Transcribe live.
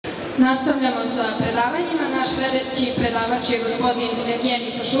Nastavljamo sa predavanjima. Naš sledeći predavač je gospodin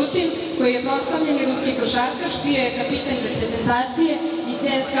Evgeniy Pashutin, koji je proslavljeni ruski košarkaš, bio je kapitan reprezentacije i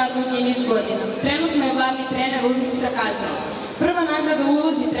CSKA dugi niz godina. Trenutno je glavni trener Urbisa Kazan. Prva nagrada u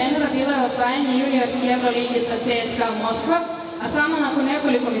ulozi trenera bila je osvajanje juniorske Evrolige sa CSKA Moskva, a samo nakon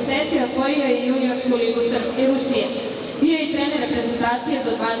nekoliko meseci osvojio je juniorsku ligu Rusije. Bio je i trener reprezentacije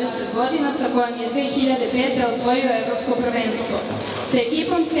do 20 godina, sa kojom je 2005. osvojio evropsko prvenstvo. Sa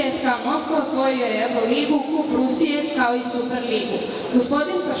ekipom CSKA Moskva osvojio je Evroligu, Kup Rusije, kao i Superligu.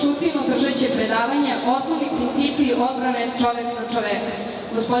 Gospodin Pashutin održat će predavanje Osnovni principi odbrane čovek na čoveka.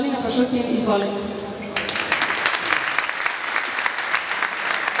 Gospodine Pashutin, izvolite.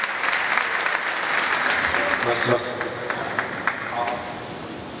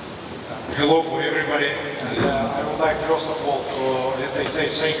 Hello for everybody, and I would like first of all to, let's say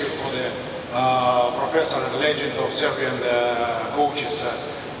thank you for the professor and legend of Serbian coaches,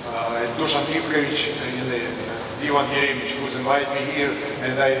 Dusan Ivkovic and Evgeniy who's invited me here,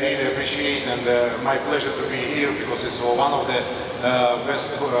 and I really appreciate and my pleasure to be here because it's one of the best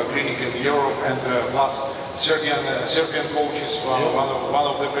clinic in Europe, and plus Serbian coaches, one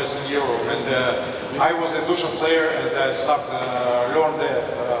of the best in Europe. And I was a Dusan player, and I started learn the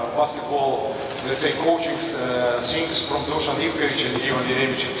basketball, let's say, coaching things from Dusan Ivkovic and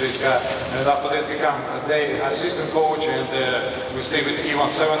Evgeniy in CSKA, and after that become the assistant coach, and we stay with Ivan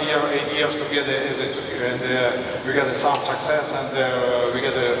 8 years together, and we got some success, and we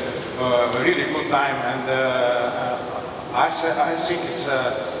got a really good time, and I think it's a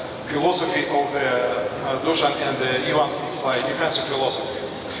philosophy of Dusan and Ivan. It's like defensive philosophy,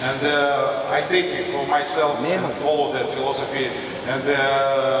 and I take it for myself and follow that philosophy. And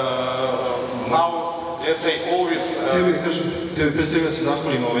now, let's say, always... Htio bih da kažem, pre svega se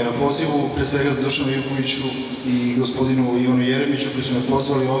zahvalim na pozivu, pre svega Dušanu Ivkoviću i gospodinu Ivanu Jeremiću koji su me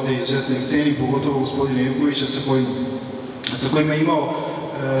pozvali ovde, izuzetno ih cenim, pogotovo gospodina Ivkovića sa kojima je imao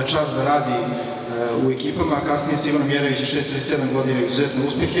čast da radi u ekipama, kasnije sa Ivanom Jeremićem 6 ili 7 godina izuzetne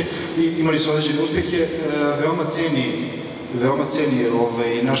uspehe i imali su određene uspehe. Veoma ceni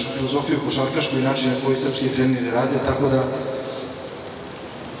našu filozofiju košarkašku i način na koji srpski treneri rade, tako da...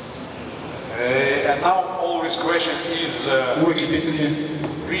 And now always question is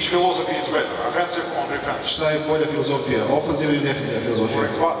which philosophy is better, offensive or defensive? Šta je bolja filozofija, ofenzivna ili defensivna filozofija?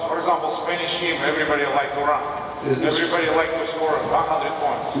 For example, Spanish team, everybody like to run. Everybody like to score 100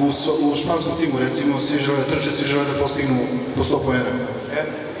 points. U španskom timu, recimo, svi žele da trče, svi žele da postignu po 100 poena. And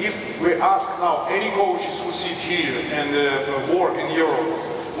if we ask now any coaches who sit here and work in Europe,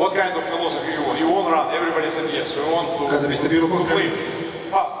 what kind of philosophy you want? You want to run? Everybody said yes. We want to play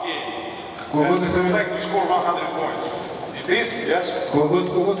fast game. And we would like to score 100 points. It is, yes?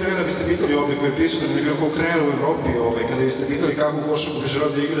 Kogod trenera biste pitali ovde, koji je prisutan ili bilo kog trenera u Evropi, kada biste pitali kako košarku bi želeo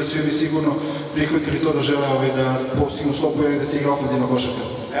da igra, svi bi sigurno prihvatili to da žele da postignu 100 poena i da se igra ofenzivna košarka.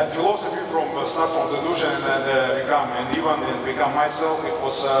 And philosophy start from the Dusan and Ivan and become myself, it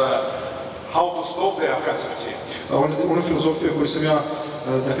was how to stop the offensive team. Ona filozofija koju sam ja,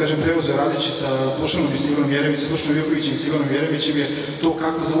 da kažem, preuzeo radeći sa Dušanom i sa Ivanom Jeremićem, sa Dušanom Ivkovićem i sa Ivanom Jeremićem je to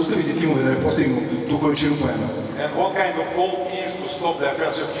kako zaustaviti timove da ne postignu tu količinu poena. And what kind of goal is to stop the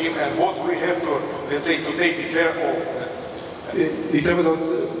offensive team and what we have to, let's say, to take care of. I treba da,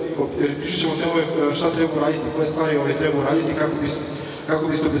 pričat ćemo o tome šta treba uraditi, koje stvari treba uraditi kako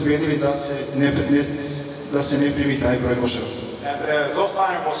biste obezbedili da se ne primi taj broj koševa. And those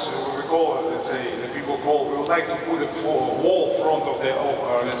time was, we call, let's say, the people call, we would like to put a wall in front of the,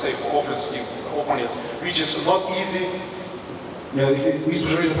 let's say, offensive opponents, which is not easy. Mi smo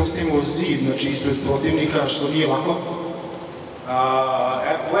želi da postavimo zid, znači ispred protivnika, što nije lako.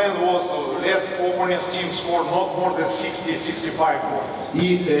 And plan was to let opponent's team score not more than 60-65 points. I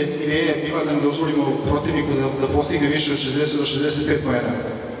ideja je bila da ne dozvolimo protivniku da postigne više od 60 do 65 poena.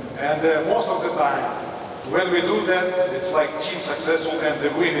 And most of the time, when we do that, it's like team successful and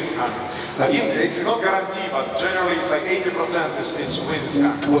the win is coming. Again, it's not guarantee, but generally it's like 80% is win is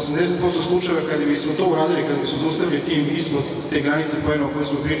coming. U 80% slučajeva kada bismo to uradili, kada bismo zaustavili tim ispod te granice poena o kojoj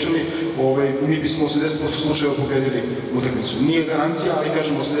smo pričali, mi bismo u 80% slučajeva pobedili utakmicu. Nije garancija, ali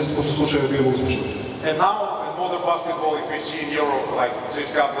kažemo 80% slučajeva je bilo uspešno. And now in modern basketball, if we see in Europe, like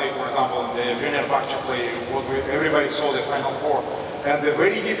CSKA play, for example, the Fenerbahce play, everybody saw the Final Four. And it's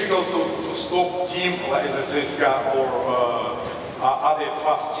very difficult to stop team like the CSKA or other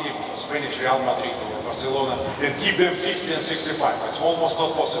fast teams, Spanish Real Madrid or Barcelona, and keep them 60 and 65. It's almost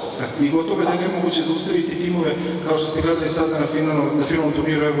not possible. I gotovo je da je nemoguće zaustaviti timove kao što ste gledali sada na finalnom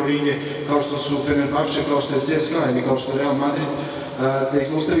turniru Evrolige, kao što su Fenerbahce, kao što je CSKA ili kao što je Real Madrid, da ih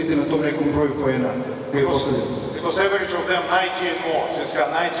zaustavite na tom nekom broju poena koji je postavljen. It was average of them 90 and more. CSKA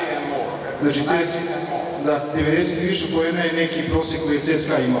 90 and more. Znači, 90 i više poena je neki prosjek koji je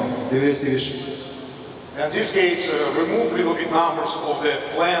CSKA imao, 90 i više. In this case, remove a little bit numbers of the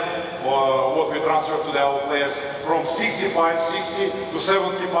plan, what we transfer to the our players, from 65-60 to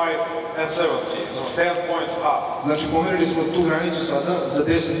 75 and 70, 10 points up. Znači, pomerili smo tu granicu sada za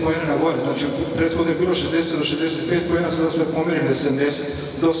 10 poena na gore. Znači, prethodno je bilo 60 do 65 poena, sada smo je pomerili na 70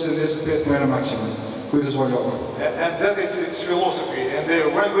 do 75 poena maksimum, koji dozvoljava. And that is its philosophy. And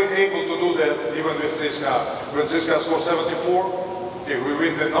when we're able to do that, even with CSKA, when CSKA scores 74, okay, we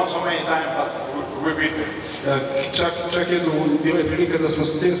win them not so many times, but we beat them. Čak jedno, bila je prilika da smo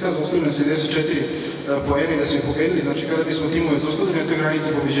CSKA zaustavili na 74 poena i da smo ih pobedili, znači kada bismo timove zaustavili na toj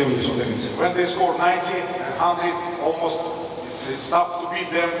granici pobeđavali u utakmici. When they score 90 and 100, almost it's tough to beat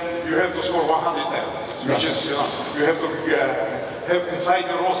them. You have to score 110, which is, you have to have inside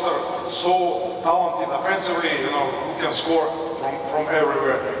the roster so talented offensively, who can score from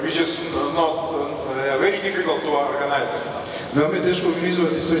everywhere, which is not very difficult to organize that stuff. Veoma je teško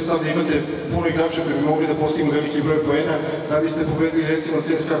organizovati svoj stav da imate puno igrača koji bi mogli da postignu veliki broj poena, da biste pobedili recimo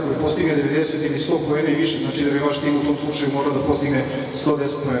CSKA koji postigne 90 ili 100 poena i više, znači da bi vaš tim u tom slučaju morao da postigne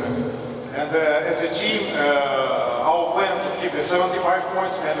 110 poena. And as a team, our plan to keep the 75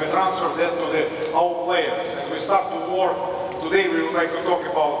 points and we transfer that to our players. And we start to work. Today we would like to talk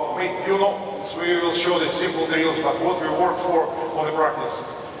about, we will show the simple drills, but what we work for on the practice.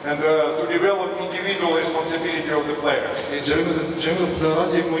 And to develop individual responsibility of the player. Želimo da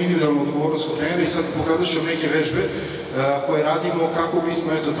razvijemo individualnu odgovornost kod trenera i sad pokazat ću neke vežbe koje radimo kako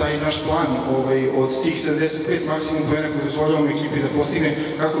bismo taj naš plan od tih 75 maksimum poena koje dozvoljavamo ekipi da postigne,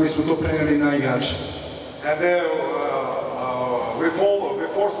 kako bismo to preneli na igrače. And we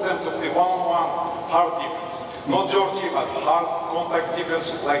force them to play one-on-one hard defense. Not dirty, but hard contact defense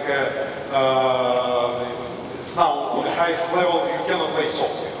like it's now on the highest level, you cannot play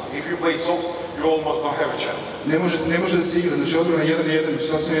soft. If you play soft, you almost don't have a chance. Ne može da se igra, znači odbrana 1-1,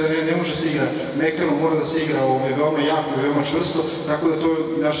 situacija 1-1, ne može da se igra mekano, mora da se igra veoma jako, veoma čvrsto, tako da to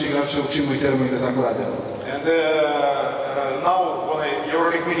naši igrače učimo i trebamo ih da tako rade. And now, when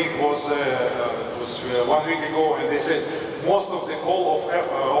Euroleague meeting was 1 week ago, and they said most of the call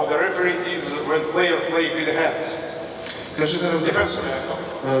of the referee is when player play with the hands. Kaže da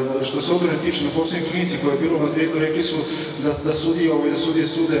što se odbrane tiče, na poslednjoj klinici koja je bila u Madridu, rekli su da sudije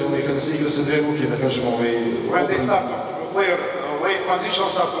sude kada se igra sa dve ruke, da kažemo when they start to player late position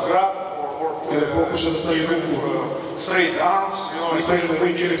start to grab or kada pokuša da stavi ruku straight arms, istražene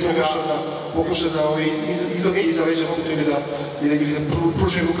ruke ili pokuša da izvaci iza leđa loptu ili da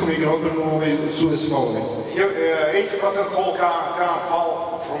pružnim rukama igra odbranu, sude se faulovi. 80% call can't foul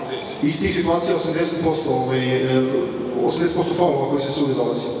from this. Iz tih situacija 80% faulova koji se sude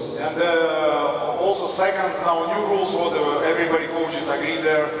dolazi. And also second, now new rules, what everybody coaches agree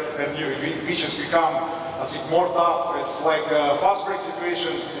there, and which has become more tough. It's like a fast break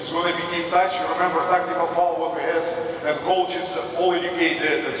situation. It's going to be give touch. You remember tactical foul what we have, and coaches all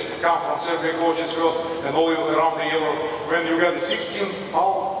educated. It's come from Serbian coaches first, and all around the Euro. When you get the 16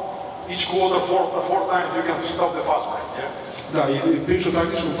 foul, each quarter, four times you can stop the fast break. Yeah. Da, i priča o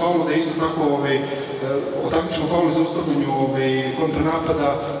taktičkom faulu, da je isto tako o taktičkom faulu za ustavljanju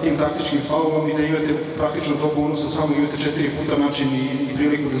kontranapada tim taktičkim faulom i da imate praktično do bonusa samo imate 4 puta način i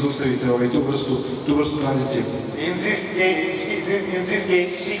priliku da zaustavite tu vrstu tranzicije. In this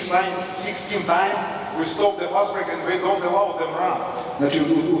case, 16 times we stop the fast break and we don't allow them run. Znači,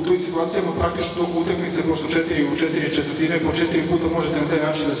 u toj situacijama praktično toku utakmice, pošto u 4 četvrtine, po 4 puta možete na taj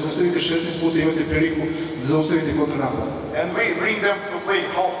način da se zaustavite, 16 puta imate priliku da zaustavite kontranapad. And we bring them to play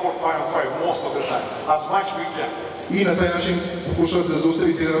half court 5-on-5 most of the time, as much we can. I na taj način pokušavate da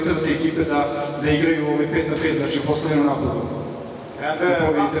zaustavite i da naterate ekipe da igraju 5-na-5, znači u postavljenom napadu. And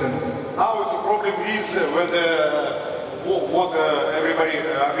now the problem is when what everybody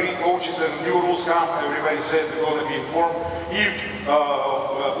agree, coaches and new rules come, everybody says they're going to be informed. If a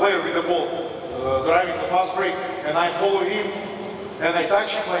player with the ball driving the fast break and I follow him and I touch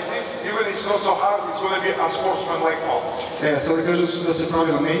him like this, even it's not so hard, it's going to be a sportsman-like foul. Sada kažu da se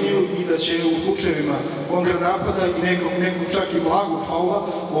pravila menjaju i da će u slučajevima kontranapada i nekog čak i blagog faula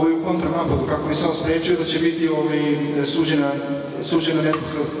u kontranapadu, kako bi sam sprečio da će biti suđena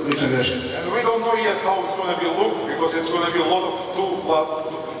nesmisla lična greška. And we don't know yet how it's going to be look, because it's going to be a lot of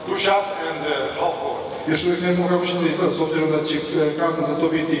two shots and half court. Još uvijek ne znamo kako će to izgleda, s obzirom da će kazna za to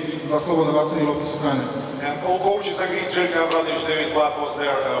biti dva slobodna bacanja lopte sa strane. And all coaches agreed, Jelka Abradić, David Blatt was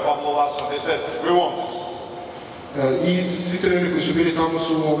there, Pablo Lasso, they said, we want this. I svi treneri koji su bili tamo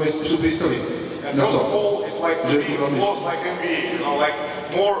su pristali na to. First of all, it's like being close like NBA, like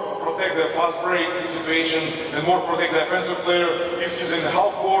more protect the fast break situation and more protect the offensive player. If he's in the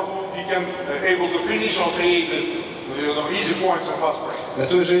half court, he can able to finish or create easy points and fast break.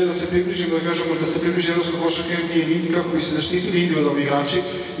 To je želja da se približimo, da kažemo da se približi evropskoj košarki NBA ligi kako bi se zaštitili individualni igrači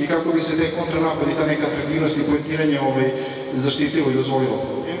i kako bi se te kontranapad i ta neka atraktivnost i poentiranje zaštitilo i dozvolilo.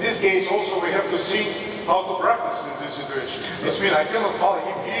 In this case also we have to see how to practice in this situation. This means I cannot follow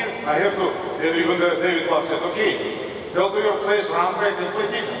him here, I have to, and even David Blatt said, okay, tell to your players run back and play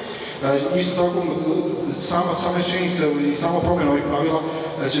defense. Isto tako, sama činjenica i sama promjena ovih pravila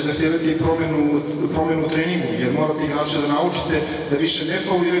će zahtijevati promjenu u treningu, jer morate igrače da naučite da više ne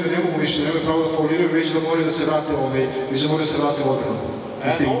fauliraju, da ne mogu više, da nemaju pravo da fauliraju, već da moraju da se vrate u odbranu.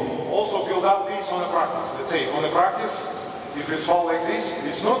 And also build up this on the practice. Let's say on the practice, if it's foul like this,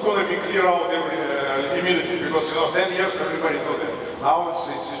 it's not going to be clear out immediately because 10 years everybody knows that. Now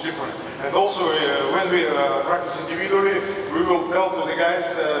it's different. And also when we practice individually, we will tell to the guys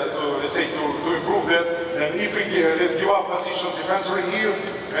to improve that. And if we give up position defensively here,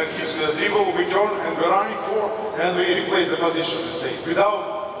 and his dribble we turn and we're running for, and we replace the position, let's say,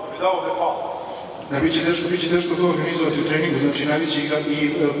 without the foul. Da, biće teško to organizovati u treningu, znači najveći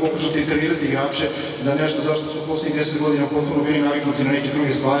i pokušati trenirati igrače za nešto zašto su u posljednjih 10 godina potpuno bili naviknuti na neke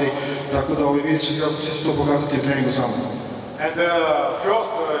druge stvari, tako da vidjet će kako će se to pokazati u treningu samo. And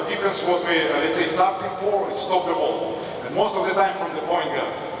first defense what we, let's say, starting for is stop the ball. And most of the time from the point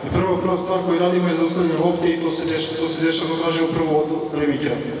guard. Prva stvar koju radimo je zaustavljanje lopte i to se dešava tražimo prvo od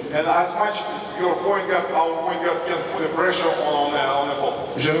playmakera. And as much your point guard, our point guard can put the pressure on the ball.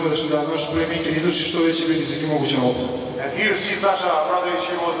 Želimo da naš playmaker izvrši što veći pritisak i moguće na loptu. And here see Sasha Radović,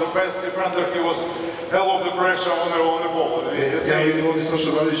 he was the best defender, he was hell of the pressure on the ball. Ja vidim ovdje Saša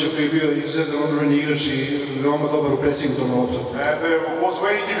Radovića koji je bio izuzetan odbrani igrač i veoma dobar u presingu tom loptu. And it was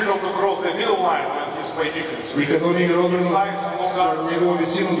very difficult to cross the middle line when he's played defense. I kad on igra odbranu sa njegovom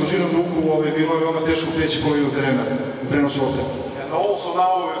visinom, dužinom ruku, bilo je veoma teško preći polovinu terena u prenosu lopte. And also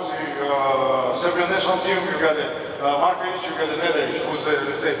now with the Serbian national team, you got Marković, you got Nedević, who's the,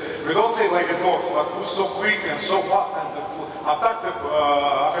 let's say, we don't say like a dog, but who's so quick and so fast and attack the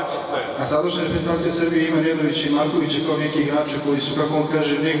offensive player. A sadašnja reprezentacija Srbije ima Nedovića i Markovića kao neki igrače koji su, kako on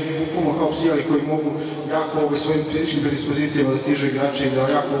kaže, ne bukvalno kao psi, ali koji mogu jako svojim fizičkim predispozicijama da stižu igrače i da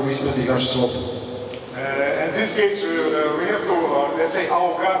jako mogu isprati igrače s loptom. In this case, we have to, let's say,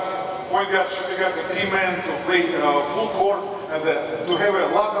 our guys, point guard, shooting guard, the 3 men to play full court and to have a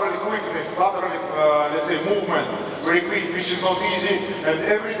lateral quickness, lateral, let's say, movement, very quick, which is not easy. And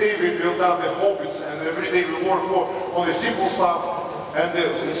every day we build up the hobbies and every day we work on the simple stuff. And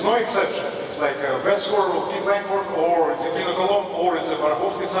it's no exception. It's like Vescor or Keith Langford or it's a Kino Colomb or it's a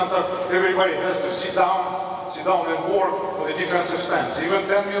Barahovsky Center. Everybody has to sit down and work on the defensive stance. Even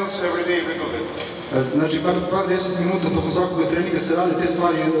 10 minutes every day we do this. Znači, par 10 minuta tokom svakog treninga se rade te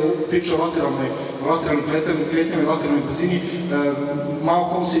stvari, priča o lateralnim kretnjama i lateralnoj brzini. Malo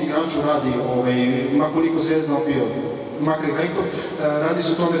kom se igraču radi, makoliko zvezda on bio, makar i Langford, radi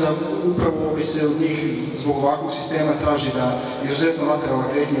se o tome da upravo se od njih zbog ovakvog sistema traži da izuzetno lateralna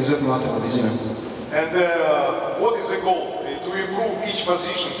kretnja, izuzetno lateralna brzina. And what is the goal? To improve each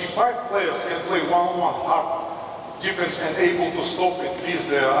position. If 5 players can play one-on-one hard defense and able to stop at least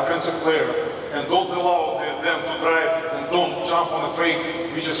the offensive player and don't allow them to drive and don't jump on the fake,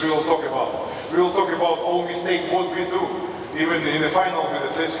 which is we will talk about. We will talk about all mistakes, what we do. Even in the final with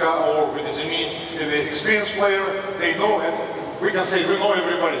the CSKA or with the Zenit, the experienced player, they know, and we can say we know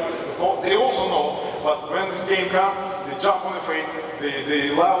everybody. They also know, but when this game comes, they jump on the fake, they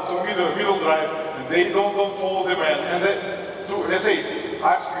allow to middle drive, and they don't follow the man. And then, let's say,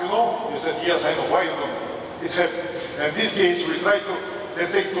 ask you know, you said yes, I know. Why you don't? It's happening. In this case, we try to,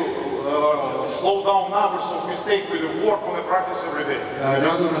 let's say, to slow down numbers of mistakes with the work on the practice every day.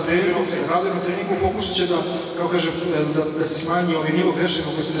 Radom na treningu pokušat će da, kao kažem, da se smanji nivo grešaka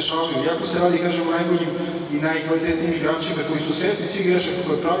koji se dešavaju. Iako se radi, kažemo, najboljim i najkvalitetnijim igračima koji su svesni svih grešaka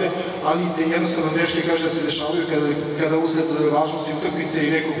koje prave, ali jednostavno greške, kaže, da se dešavaju kada usled važnosti utakmice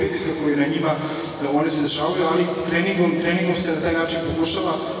i nekog pritiska koji je na njima, one se dešavaju, ali treningom se na taj način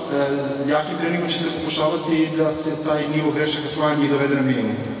pokušava, jakim treningom će se pokušavati da se taj nivo grešaka smanji i dovede na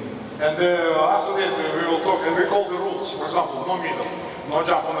minimum. And after that we will talk and we call the rules, for example, no middle, no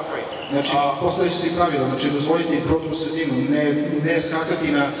jump on the fake. Znači, postojeći se pravila, znači dozvoliti protiv sredinu, ne skakati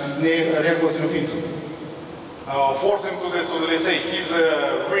ne reagovati na fintu. Force him to the, let's say, his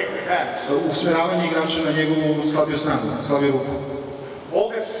weak hands. Usmjeravanje igrača na njegovu slabiju stranu, slabiju ruku. All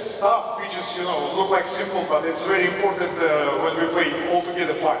this stuff which is, look like simple, but it's very important when we play all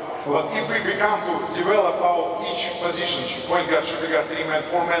together five. But if we become to develop our each each position, point guard, shooting guard, 3-man,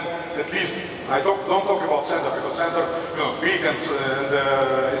 4-man, at least. I don't talk about center, because center, big and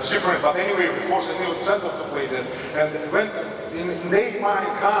it's different. But anyway, we force a new center to play that. And when in their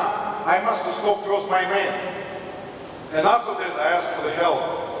mind come, I must stop first my man. And after that, I ask for the help.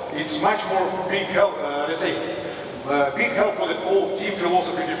 It's much more big help, let's say, big help for the whole team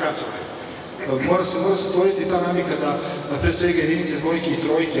philosophy defensively. Mora se stvoriti ta navika da pre svega jedinice dvojke i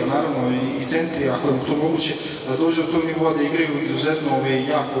trojke, a naravno i centri, ako je to moguće, dođe do tog nivoa da igraju izuzetno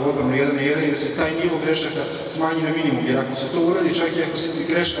jako odbranu 1 na 1 i da se taj nivo grešaka smanji na minimum. Jer ako se to uradi, čak i ako se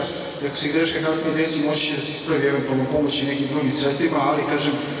greška kasnije desi, moći će da se ispravi eventualno pomoći nekim drugim sredstvima, ali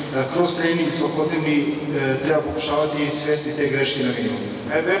kažem, kroz trening svakodnevni treba pokušavati svesti te greške na minimum.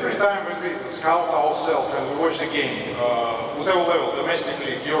 And every time when we scout ourselves and we watch the game, whatever level,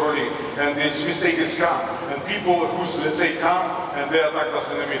 domestically, Euroleague, and this mistake is come, and people who's, let's say, come and they attack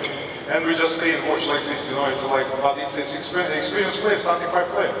us in the middle. And we just stay and watch like this, it's like, but it's an experienced player, starting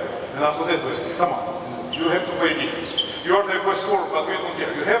 5 player. And after that, come on, you have to play defense. You are the best scorer, but we don't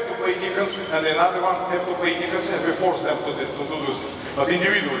care. You have to play defense, and another one have to play defense, and we force them to do this. But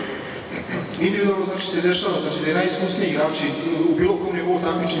individually. Individualno znači se dešava, znači da je najiskusniji igrači u bilo kom nivou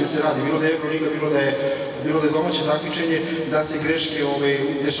takmičenja se radi, bilo da je Euroliga, bilo da je domaće takmičenje, da se greške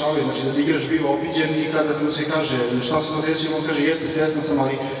dešavaju, znači da igrač biva obiđen i kada mu se kaže šta se to desilo, on kaže jeste, svestan sam,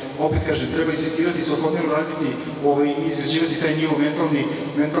 ali opet kaže treba insistirati, svakodnevno raditi i izgrađivati taj nivo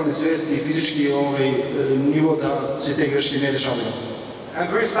mentalne svesti i fizički nivo da se te greške ne dešavaju. And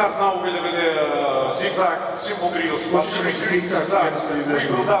we start now with the zigzag, simple drills. We build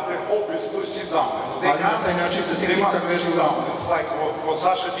up the hobbies to sit down. They must sit down. It's like what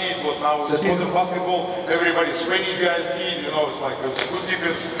Sasha did, what now is modern basketball. Everybody, Spanish guys did, it's like it's a good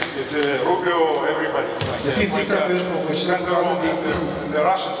defense. It's Rubio, everybody. It's like the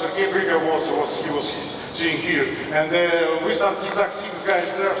Russian Sergei Briga he was seeing here. And we start zigzag, 6 guys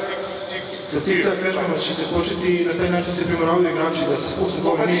there, 6. Sa zigzag vežbama će se početi i na taj način se primoravaju igrači da se spuste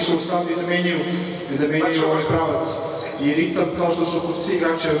dole nisu u stavu i da menjaju ovaj pravac i ritam kao što su svi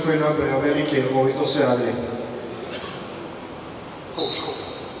igrači koji nabraja velike to sve radili.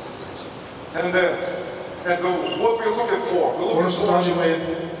 And what we're looking for? Ono što tražimo je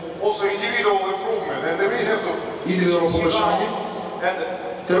also individual improvement, and we have to individualno poboljšanje.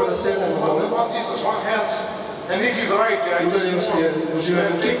 Treba da sedemo dole. One distance, one hands. And if he's right,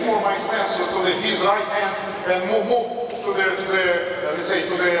 take more my stance to his right hand and move to the let's say,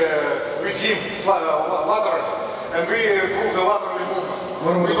 with him laterally. And we improve the lateral movement.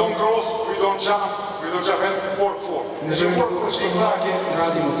 We don't cross, we don't jump, and work for. Ne želimo da ukrštamo noge,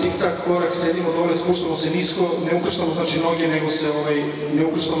 radimo cik-cak, korak, sedimo dole, spuštamo se nisko, ne ukrštamo znači noge, ne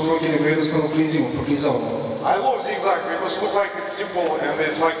ukrštamo noge, nego jednostavno proklizavamo. I love zigzag because it looks like it's simple and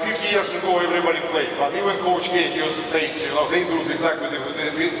it's like 50 years ago everybody played. But even Coach K used states, they do zigzag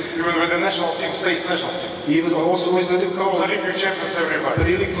even with the national team, states national team. Even also izgledaju kao Olympic champions everybody.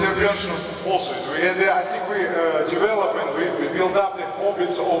 Serbians also. And I think we develop and we build up the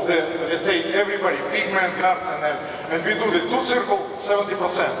habits of the, let's say, everybody, big man guard and we do the 2 circle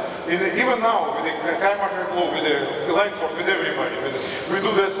 70%. Even now with the Kaimaker Club, with the Langford, with everybody, we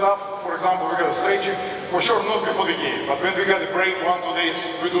do that stuff. For example, we got a stretching, for sure not before the game, but when we got a break, 1-2 days,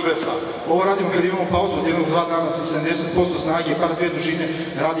 we do that stuff. Ovo radimo kad imamo pauzu od 1-2 dana sa 70% snage, par 2 dužine,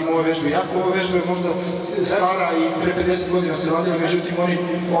 radimo ove vežbe. Jako ova vežba je možda stara i pre 50 godina se radila, međutim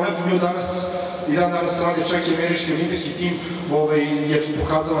nju danas radi čak i američki olimpijski tim, jer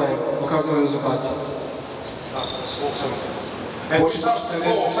pokazala je rezultati.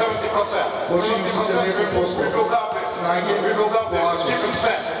 Počinimo sa 70% snage,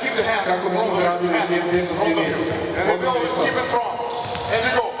 kako bismo gradili defensivni odbrani slab.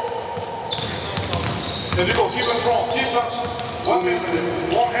 And you go, keep it strong, distance,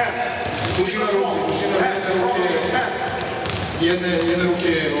 long hands. Dužina ruke, jedne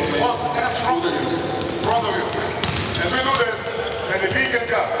ruke udaljenost. Front of you. And we do that, and the big and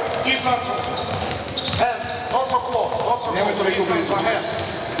cut. Distance, hands, not so close, distance, hands.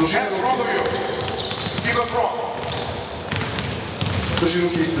 Hands front of you. Keep it strong. Drži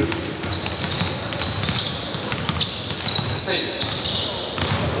ruke ispred. Stay.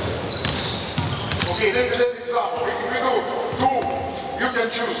 Okay, let's example. We do 2, you can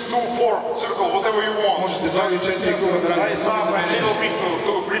choose 2, 4, circle, whatever you want. Možete 2 ili 4 kruga da radite sami za mene. A little bit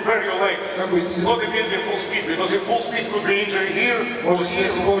to prepare your legs. Not immediately full speed, because if full speed could be injury here. Može se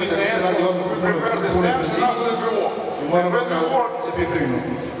desi povreda da se radi odmah u punoj brzini. Moramo da se pripremimo.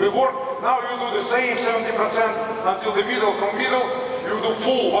 We work, now you do the same 70% until the middle, from middle, you you do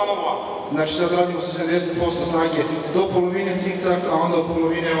full one-on-one. Znači sad radimo sa 70% snage do polovine cicak, a onda od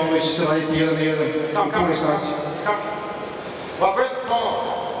polovine će se raditi 1 na 1 u punoj snazi. But wait, no.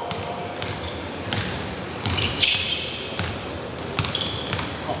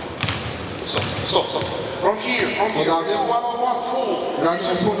 Stop. From here, one-on-one full.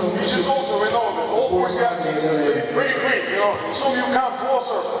 Which is also, we know, that all boys guys very quick, you know. As soon as you come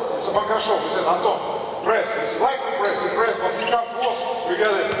closer, it's a bankashov. We said, Anton, press. It's like a press, but you come close, we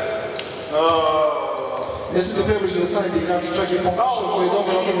get it. Ne smijete prebliže da stanete igraču, čak i pokušao koji je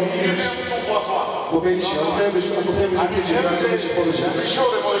dobro obrano igrač pobedići, ali prebliže priđe igraču neće pobeći.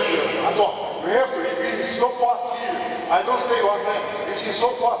 Anton, we have to, if he's so fast here, I don't stay one hand. If he's so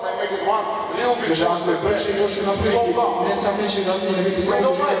fast, I make it one little bit faster. Ako je brže još i napraviti, ne sam neće da biti samo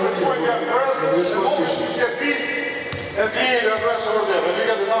želje ruke, nego još kod piše. And create a press over there, and you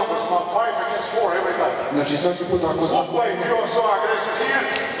get the numbers, now 5 against 4 every time. Znači svaki put ako... Look like you are so aggressive here,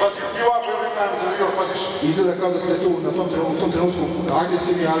 but you give up every time to your position. Izgleda kao da ste tu na tom trenutku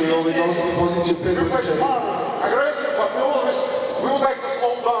agresivni, ali dolazite u poziciju 5 We play smart, aggressive, but we would like to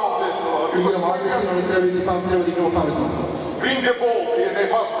slow down the... Igramo agresivno, ali treba da igramo pametno. Bring the ball in a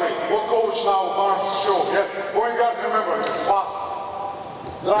fast break. What coach now wants to show, yeah? Point guard, remember, it's fast.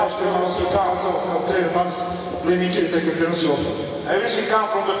 Kao što je malo pokazao kao trener Barnes, playmaker je taj koji prenosi loptu. Everything comes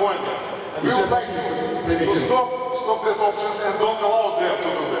from the point guard. And we would like to stop that options and don't allow them to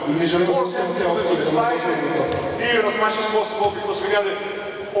do that. I mi želimo da ostavimo te opcije, da ne dozvolimo to. Here as much as possible because we got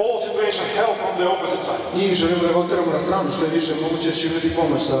all situation help from the opposite side. I želimo da ga oteramo na stranu, što je više moguće će imati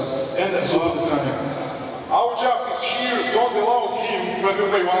pomoć sa suprotne strane. Our job is here, don't allow him when we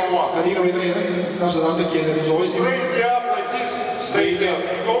play one-on-one. Kad igramo jedan, naš zadatak je ne dozvoliti da ide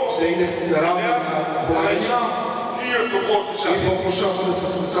ravno na polaganje i pokušavamo da se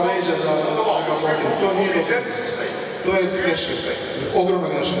sa leđa da ga blokira. To nije dobro. To je greška. Ogromna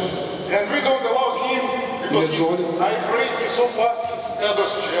greška. And we don't allow him because I'm afraid he's so fast, he's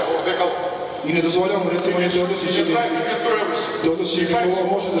dekalo. I ne dozvoljavamo, recimo, ne Teodosić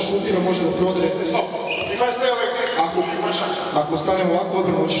može da šutira, može da prodre. Ako stanemo ovako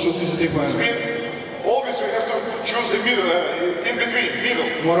odbrano, će šutiti za 3 poena. Always we have to choose the middle, in between, middle.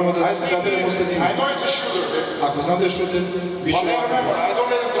 Moramo da se zabiramo u sredinu. I know it's a shooter. Ako znam da je šuter, bit ću ovako. I don't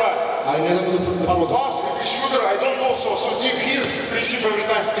let him try. Ali ne damo da prodre. Plus, if he's shooter, I don't go so deep here, receive every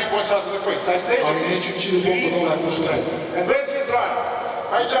time 3 points out of the face. I stay ali neću ići do bomba dole ako šuter. And when he's right,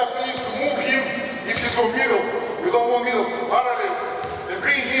 my job is to move him, if he's go middle, we don't go middle, parallel, and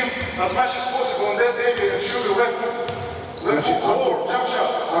bring him as much as possible in that area and shoot the left hook. Znači,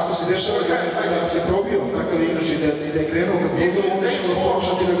 ako se dešava da se probio takav igrač i da je krenuo kad probio, onda ćemo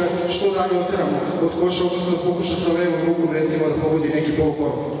pokušati da ga što dalje oteramo od koša, odnosno da pokuša sa levom rukom recimo da pogodi neki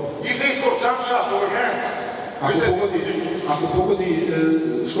poluform. Ako pogodi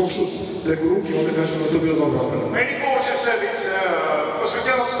skok šut preko ruke, onda kažemo da je to bilo dobro obrano.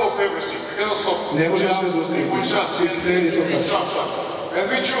 Ne možemo sve zaustaviti, svi treneri to kažu. I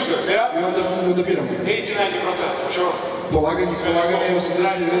onda mu da biramo. Polaganje iz polaganja je 80-90%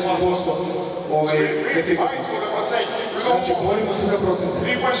 efikasnosti. Znači, borimo se za procente.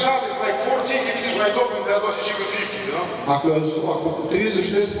 Ako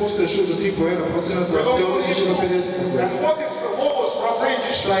 30-40% je šut za 3 poena procenata, Teodosić će do 50%.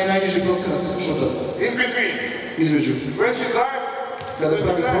 Šta je najniži procenat šuta? Između. Kada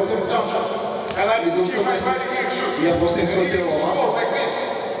pravi prodor, i zaustavlja se, i ja postavim svoje telo ovako.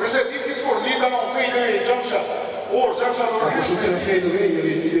 Ako šutira fade away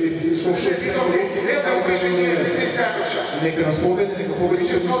ili skok šut preko ruke, onda kažem da je red. Neka nas pobedi, neka pobedi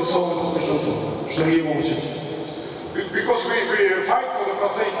kako se sa ovom posto šutu, što nije moguće.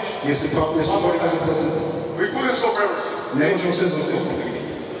 Jer se borimo za procent. Ne možemo sve zaustaviti.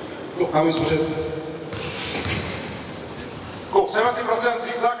 Ajmo iz početka. 70%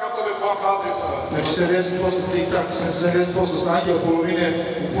 zigzag after the 100. Znači 70% zigzag, 70% snage od polovine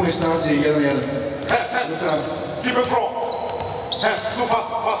u punoj snazi 1-1. Hands. Keep it from. Hands. Do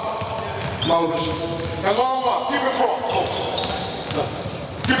faster. Malo brže. And one. Keep it from.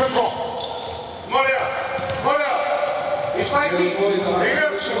 Keep it from. Not yet. It's like this.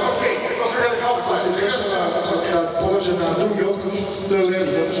 Reverse is okay because we're going to help us. Ako se dešava da polaže na drugi otkuć, to je u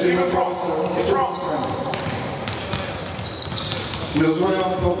redu, zato što ima provica na suprotnu stranu. Ne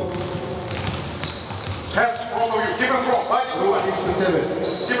dozvoljavamo problem. Hands in front of you. Keep it from. Ruke ispred sebe.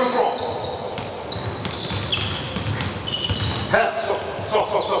 Keep it from. Hands. Stop.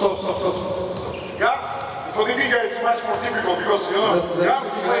 Guards, if for the big guys, it's much more difficult because, you know,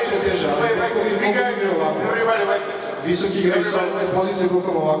 big guys, everybody likes it. Visoki igrač sa pozicije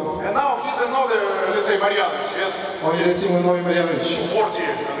rukama ovako. And now he's another, let's say, Marjanović, yes? On je recimo novi Marjanović. 40,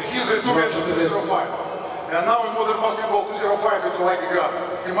 and he's a 2.05. And now in modern basketball, 2.05 is like a guard.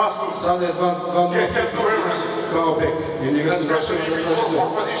 He must do. Sada je 2.05 kao bek. Especially if he's for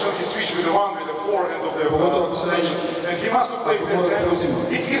position, he switch with the 1, with the 4 end of the position. And he must play with that.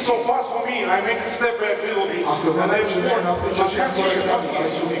 If he's so fast for me, I make it step back a little bit. And I have more. But yes, he is not here.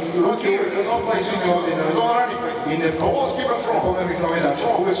 Not here. It's not like this. I don't run it. I always keep it from.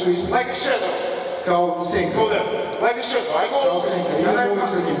 Like a shadow. Kao senka. Go there. Like a shadow. I go and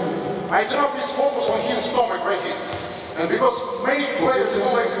I drop his focus on his stomach right here. And because many players go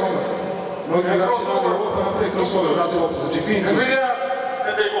like this. Mnogi igrači rade ovo pa napravi crossover, vrate loptu. Znači fin. And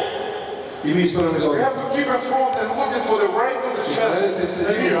they go. I mi ispadamo iz We ovdje. have to keep in front and looking for the right of the chest.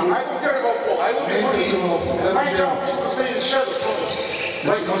 And here, I don't care about ball. I look for me. And my job is to stay in the shadow.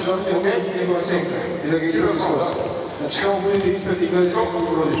 Znači samo zvati ovdje njegova senka i da ga isprati skroz. Znači samo budete isprati i gledajte kako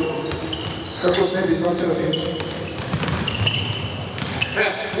urodi. Kako se ne bi izbacio na fintu.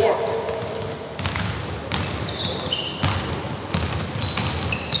 Yes, work.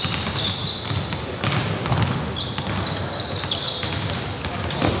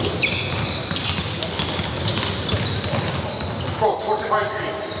 Go, 45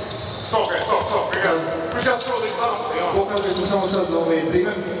 degrees. Stop, guys, stop. We just show the example. Pokazali smo samo sad za ovaj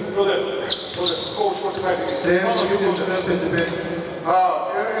primjer. Go there. Coach, 45 degrees. Trener će biti u 45 stepeni.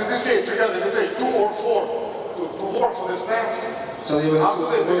 In this case, we got, let's say, 2 or 4 to work for the stance. Sad ima After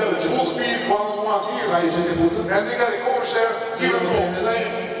that, we got full speed, 1-on-1 here. Kaj želje puta. And we got a coach there, give and go.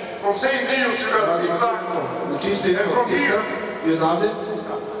 From same drills, you got zigzag. Znači isto ide od zigzag i odavde.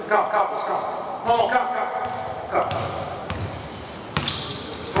 Come. No, come.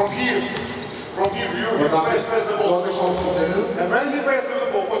 From here, you press the ball. And when he presses the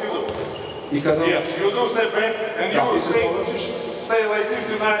ball, what do you do? Yes, you do step back and you stay like this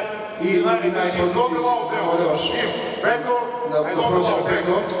in nine. Don't allow them. Backdoor, I don't allow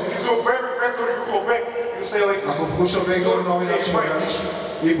backdoor. If you go backdoor, you go back, you stay like this. Ako pokušao backdoor, na ovaj način graniš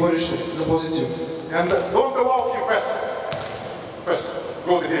i boriš se za poziciju. And don't allow him pass.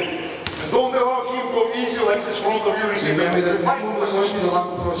 Go to him. And don't allow him go easy like this front of you. I nemoj da mu dozvoliti da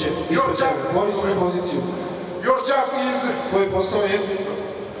lako prođe ispred tebe. Bori svoju poziciju. Your job is... Tvoj posao je...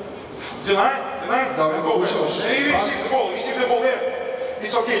 Deny, da and go back. And you receive the ball there.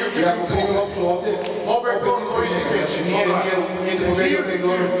 It's okay, you keep I ako primi loptu ovdje, opet ispred njega. Znači nije te pobedio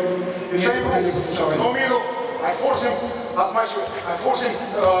backdoorom, nije te pobedio pokušavanje. No middle, I force him as much, I force him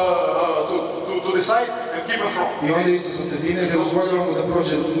to the side and keep in front. I onda isto sa sredine, ne dozvoljavamo da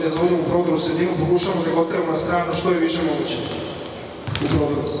prođe, ne dozvoljavamo prodoru u sredinu, pokušavamo da ga otremo na stranu što je više moguće u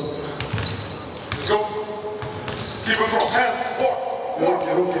prodoru. Let's go. Keep in front, hands, forward.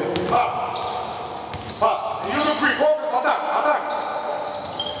 Ruke. Pass. And you do quick, offense, attack.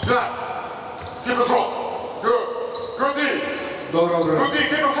 Deny. Keep in front. Good D. Dobra obrana. Good D,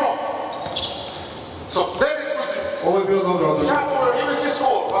 keep in front. So, that is good D. Ovo je bilo dobra obrana. Even he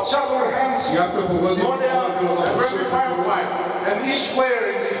scored, but shot over hands. Jako je pogodio, ovo je bilo dobro. And when we five, and each player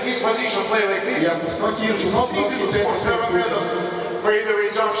is in his position play like this. Svaki igrač It's not easy to score 7 meters, fade away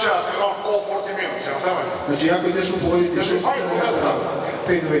jump shot, you know, all 40 minutes, you know, znači jako je teško pogoditi 6-7 metara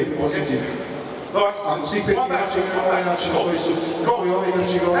fade away poziciju. Ako svi 5 igrača imaju ovaj način na koji ovaj igrač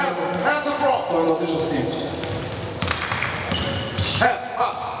igra ovaj, to je odlično za tim. Hands,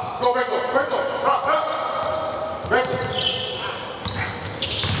 pass, go back, okay,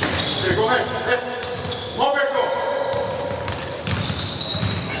 go ahead, yes, no back door.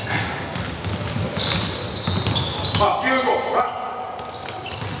 Pass, give and go, run.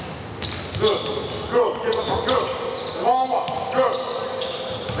 Good, give it from good. One, good.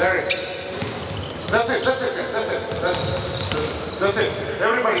 There it is. That's it.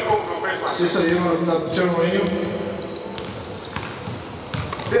 Everybody go to the baseline. Svi sad idemo na červenu liniju.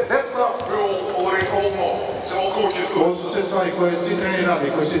 That stuff we all know. It's all coaches do. Ovo su sve stvari koje svi treneri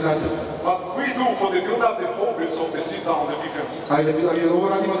rade, koje svi znate. But we do for the build up the habits of the sit down, the defense. Ali ovo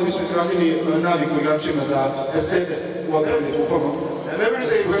radimo da bismo izgradili naviku igračima da sede u odbrani, bukvalno. And every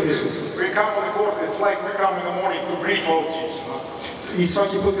day when we come on the court, it's like we come in the morning to brief our teams. I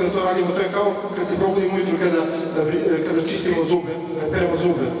svaki put kada to radimo, to je kao kad se probudimo ujutru kada čistimo zube, peremo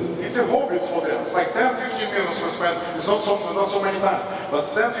zube. It's a hobby for them. It's like 10-15 minutes we spend. It's not so many times, but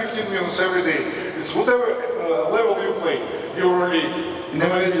 10-15 minutes every day. It's whatever level you play. You're really...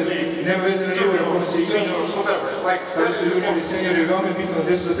 Nema veze na nivo na kome se igra. Da li su juniori, seniori, veoma je bitno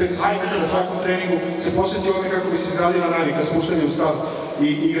 10 do 15 minuta na svakom treningu se posveti ovome kako bi se izgradila navika, spuštanje u stav i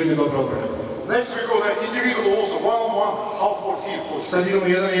igranje dobre odbrane. Next we go there. individual also, one-on-one, half court here, coach. Sad idemo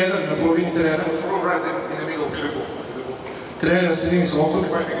 1-1 na polovini terena. Right in the middle, beautiful. Trener na sredini s loptom.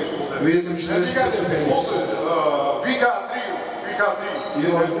 Vidite mi 40 stepeni. Also, we got three.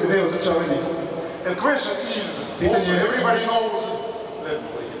 Idemo dve otrčavanje. And question is, also everybody knows,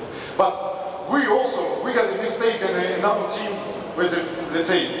 but we got a mistake in our team with, let's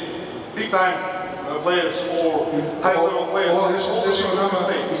say, big-time players or high-level players. Ovo nešto se dešava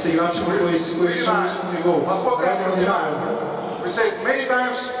nama i sa igračima koji su u visokom nivou. We said many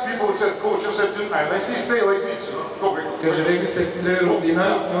times, people said, coach, you said, let's stay like this, go back. Kaže, rekli ste treneru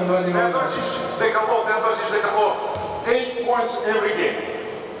Dinaj, on radi na ovaj način. Dekalo, 8 points every game.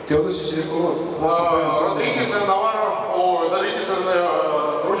 Teodosić je rekao 8 pojena svakog. Rodriguez and Navarro, or Rodriguez and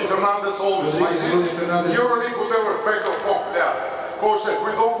Rudy Fernandez, always like this. Euroleague, whatever, backdoor, yeah. Coach said,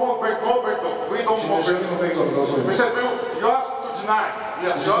 we don't want backdoor, we don't want backdoor. We said, you asked to deny.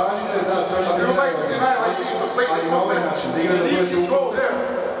 Yes, you asked to deny. If you like to deny like this, to play the contact, if you go there.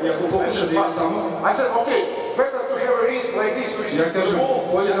 I said, okay, better to have a risk like this to receive the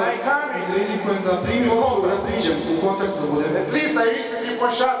ball, and I come in priđem u kontakt da budem. At least I risk a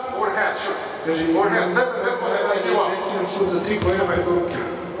 3-point shot or hands, sure. Or hands, that's what I give up. Preskinem šut za 3 pojena preko ruke.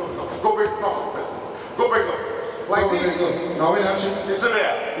 Go back, no, go back, like this. Na ovaj način. It's a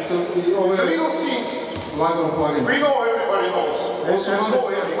layer. It's a little things. Lagano plaganje. We know everybody knows. Ovo su mali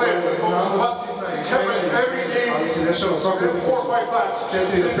stvari, znamo, svi znaju, ali se dešava svaku utakmicu.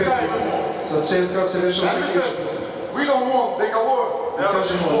 4 do 5 puta. Sa CSKA se dešava čak više. We don't want Dekalo,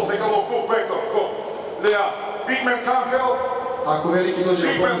 go back, go. Big man can't help. Ako veliki dođe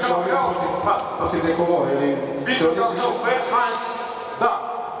na pomoć ovdje protiv Dekolo ili Teodosić,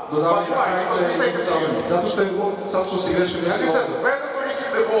 dodavanje na hajca i zakucavanje. Zato što se greška desi ovdje.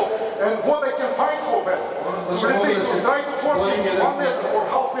 And what I can fight for best. Let's say, try to force him 1 meter or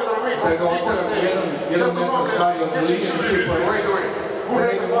half meter away from the 3-point. Just to not catch his right away. Who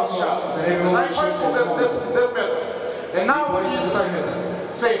has the last shot? And I fight for that meter. And now he's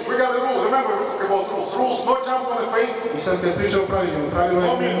saying, we got a rule. Remember, we talk about rules. Rules, no jump on the fade. I sad kad pričam o pravilima, pravilo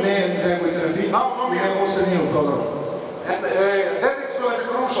je ne reagujte na feed i nema u sredinu prodoru. And that is going to be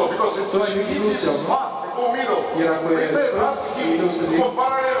crucial because it's like, if it's fast, go middle. Jer ako je brz i ide u sredinu,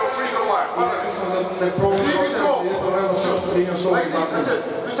 i rekli smo da je problem da ide paralelno sa linijom slobodnih znacanja.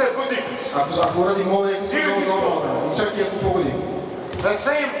 Ako uradimo ovo, rekli smo da je ovo dobro i čak i ako pogodim. The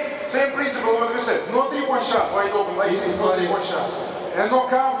same principle when we said, no 3-point shot, wide open, like this, no 3-point shot. And no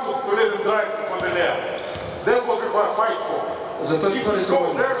count to let them drive for the layer. That's what we fight for. Zato je stvari se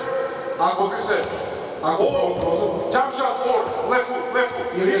bojimo. What we said. Or jump shot or left hook.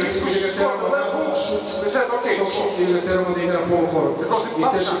 Ili ga teramo na šut, skok šut, ili ga teramo da ide na poluhoru iz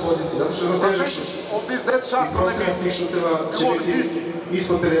teške pozicije, zato što je ono težak šut. I procenat tih šuteva će biti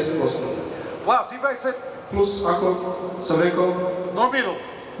ispod 50%. Plus, ako sam rekao,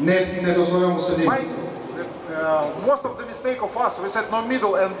 ne dozvoljamo sredinu. Most of the mistake of us, we said no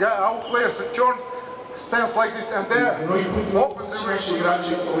middle, and our players turn stance like this, and there open the naši igrači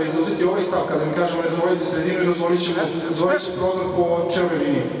zauzeti ovaj stav, kada mi kažemo ne dozvolite sredinu i dozvolit će prodor po čelnoj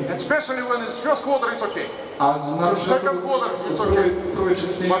liniji. And especially when it's first quarter, it's okay. Second quarter, it's okay.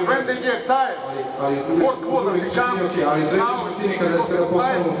 But when they get tired, fourth quarter become now it's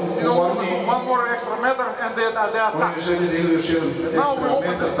time, you know, one more extra meter, and they attack. Now we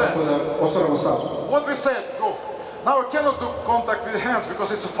open the stance. What we said, go. Now we cannot do contact with the hands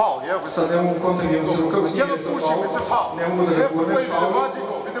because it's a foul, yeah? We cannot push him, it's a foul. We have to play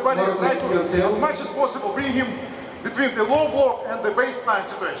with the body, try to, as much as possible, bring him between the low block and the baseline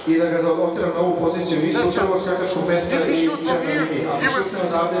situation. I da ga otiram na ovu poziciju, isto prvo skakačkog mesta i černa linija. Ako šutne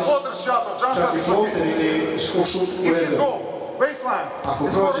odavde, čak i floater ili skok šut u redu. Ako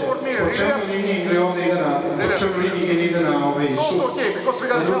prođe po černoj liniji ili ovdje ide na černoj liniji ili ide na šut,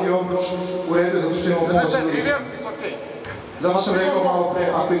 na drugi obruč u redu, zato što imamo pomoć s drugi. Zato sam rekao malo pre,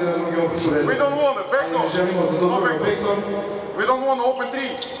 ako ide na drugi obruč u redu. Ali ne želimo da dozvolimo backdoor.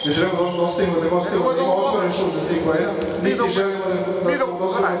 Ne želimo da ostavimo da ima otvoren šut za 3 pojena, niti želimo da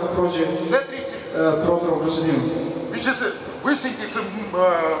dozvolimo da prođe prodorom kroz sredinu. We think it's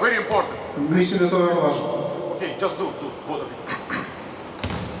very important. Mislim da je to veoma važno. Okay, just do both of it.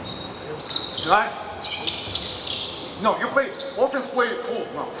 Right? No, you play, offense play full,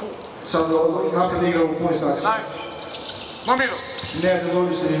 no, full. Sad napred igra u punoj snazi. No middle. Ne,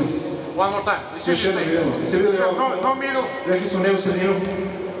 dozvolju sredinu. One more time. Još jednom idemo. Jeste vidjeli ovo? No middle. Rekli smo ne u sredinu.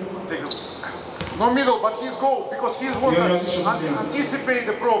 No middle, but he's go because he wants to anticipate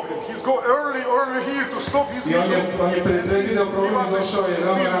the problem. He's go early here to stop his middle. I on je predvidio problem i došao je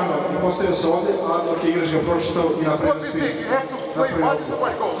veoma rano i postavio se ovdje, a dok je igrač ga pročitao i napravio da svi. You have to play body to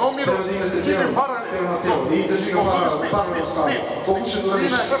body. Go. No middle. Keep him parallel. tijelo na tijelo i drži ga paralelno stavu. Pokušaj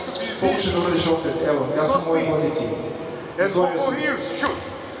da uradiš opet, evo, ja sam u ovoj poziciji. And go here, shoot.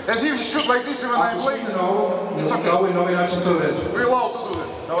 And if you shoot like this when I play, it's okay. Na ovaj novi način to je u redu. We're allowed to do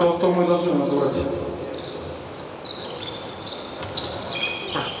that. To mu je dozvoljeno da uradi.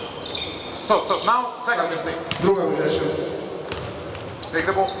 Stop. Now, second mistake. Druga greška. Take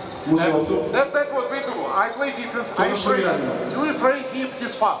the ball. Uzmi loptu. That's what we do. I play defense. I afraid. You afraid him,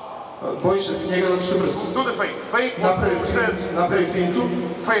 he's fast. Bojiš se njega da što je brz. Do the fake. Fake what you said. Napravi fintu.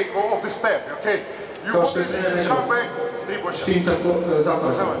 Fake of the step, okay? You Kao što je jump back, 3 point shot. Finta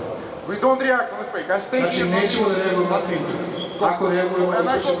zapravo. We don't react on the fake. I stay Znači, here. nećemo da reagujemo na fintu. Ako reagujemo,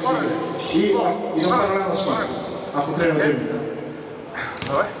 iskačemo iz igre. I idemo paralelno s njim. Ako krenu dribling.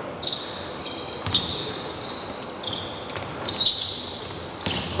 Давай.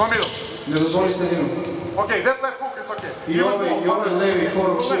 No middle. Ne dozvoli sredinu. Okay, that left hook, it's okay. I ovaj levi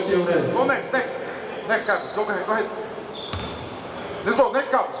horog šut je u redu. Go next. Next Carlos, go ahead. Let's go, next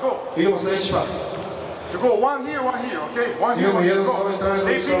Carlos, go. Idemo sljedeći par. You go one here, okay? One here, Idemo one here, jedan go. s ove strane, They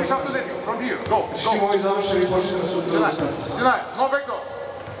drugi s ove finish after that, from here, go. Čim ovi završaju i početi da su u drugu stranu. Deny, no back door.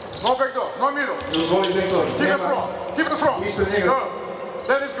 No back door, no middle. Dozvoli backdoor. Keep it front. Ispred njega. Go.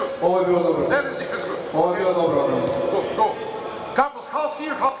 That is good. Ovo je bilo dobro. That is defense good. Ovo je bilo dobro. Go. Couples, half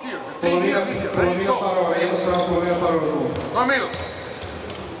here. Polovina parova, jednu stranu, polovina parova drugu. No middle.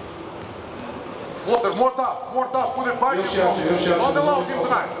 Floater, more top, put it back. Još jače. Not allow him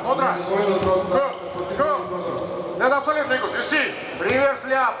tonight, no drive. Go. That's absolutely good, you see. Reverse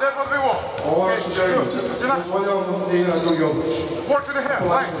layup, that's what we want. Ovo je što želimo. Dozvoljavamo da igra na drugi obruč. Work to the head,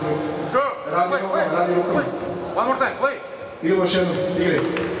 right. Go. Radi rukama. One more time, play. Idemo još jednom, igre.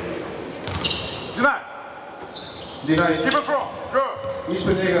 Deny. Keep it front, go.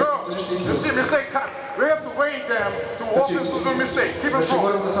 Ispred njega, Go. drži se You ispred. see, mistake cut. We have to wait them to offense to do mistake. Keep it Znači front.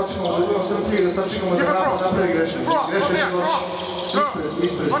 moramo da sačekamo, da budemo strpljivi, da sačekamo da napad napravi greške. Greške će doći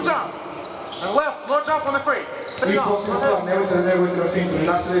ispred. No jump. And last, no jump on the fake. Stay I down. posljedna stvar, nemojte da reagujete na fintu, ne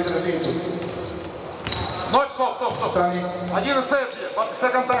nasedajte na fintu. No, stop. Stani. I didn't say it yet, but the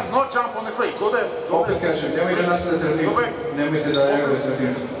second time, no jump on the fake. Go there. Opet kažem, nemojte da nasedajte na fintu. Nemojte da reagujete na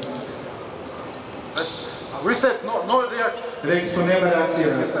fintu. We said no react. Rekli smo nema reakcije.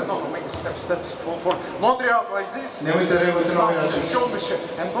 No, make a steps forward. Not react like this. Nemojte reagujete na ovaj način. Show me shit.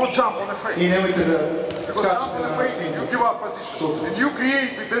 And don't jump on the fake. I nemojte da Because jump skačete on the na fake, fintu. you give up position. And you create,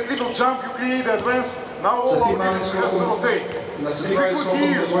 with that little jump, you create the advance. Now all our defense has to rotate. Sa tim malim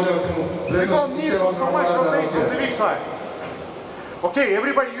skokom dozvoljavate mu prednost We don't need cijelo so much da rotate from the rotira. weak side. Okay,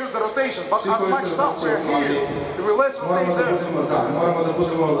 everybody use the rotation, but as much stuff we're here, we will less rotate there. Moramo da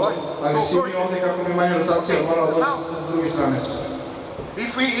budemo agresivni ovdje kako bi manje rotacija morala doći s druge strane.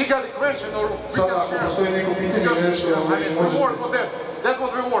 If he got a question or we Sada can ako share, postoji neko pitanje ili nešto we možete. work for that. That's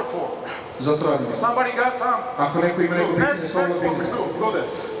what we work for. Zato radimo. Somebody got some. Ako neko ima neko pitanje, slobodno Next what we pitanje. do, go there.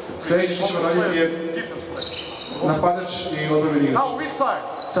 Sljedeće što ćemo raditi je Defense play. napadač i odbrambeni igrač. Now weak side.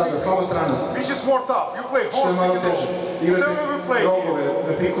 Sada, slaba strana. Which is more tough? You play Što je horse, malo pick and teže. roll. Igrate Whatever we play. rogove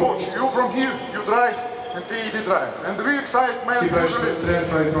na piku. Coach, you from here, you drive and create the drive. And the weak side man Ti praviš usually trener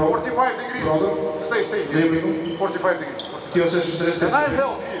pravi 45 degrees. prodor. Stay here. Driblingom. 45 degrees. Ti osjećaš 45 And I stepeni.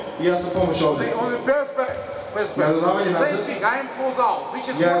 help here. I ja sam pomoć ovdje. On the pass back. Na dodavanje nazad. Same thing, I am close out, which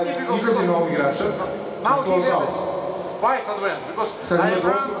is Ja more difficult izlazim na ovog igrača. now he close has out. twice advance because Sad I nije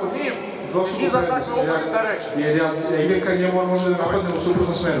run on him and dvostruku he's attacking prednost. opposite direction. Jer ja idem kad njemu on može da napadne u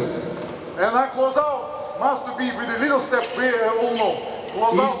suprotnom smeru. And I close out must be with a little step we all know.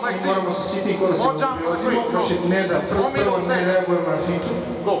 Close out like I moramo sa sitnim no koracima jump on the prilazimo, free, znači ne da prvo ne reagujemo na fintu,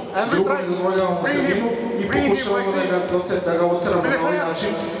 Go. And we drugo try ne dozvoljavamo sredinu i bring him pokušavamo da ga oteramo with na the ovaj hands, način,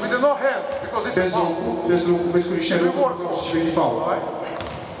 with the no hands, because it's a foul. bez korištenja ruku, što će biti faul. Alright?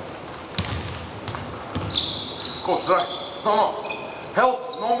 Coach, right? No.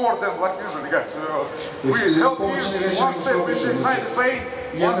 Help no more than like usually, guys. We help here, one step inside the paint,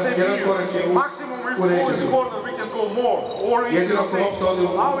 one step here. Maximum if we go in the corner, we can go more. Or Jedino ako lopta ode u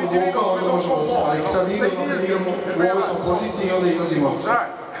vokal, onda možemo da se, ali sad idemo da igramo u ovoj smo poziciji i onda izlazimo.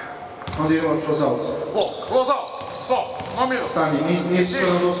 Onda idemo kroz out. Close out, stop, no middle. Stani, nije si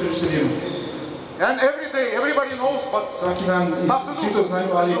kada dosviriš sredinu. And every day, everybody knows, but Svaki dan, svi to znaju,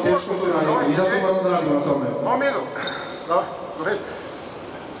 ali teško to radimo i zato moramo da radimo na tome. no middle. Go ahead.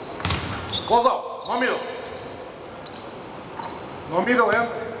 Close out, no middle. No middle and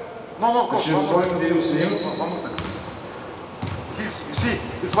no, coach. Znači, dozvolimo da ide u sredinu. You see,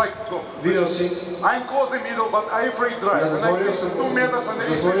 it's like, go. Video si, I'm close the middle, but I afraid drive. Ja And I stay 2 meters and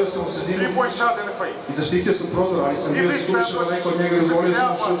zatvorio sam u sredinu 3-point shot in the face. i zaštitio sam prodor, ali sam bio slušao da neko od njega dozvolio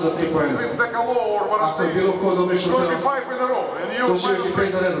sam šut za 3 poena. Ako je bilo ko dobri šutera, to će biti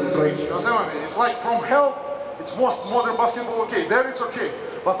 5 za redom u trojki. It's like from hell, it's most modern basketball, okay, there it's okay.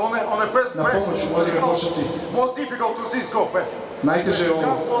 But on a press Na pomoću moderne košarci. most difficult to see, go, pass. Najteže je ovo.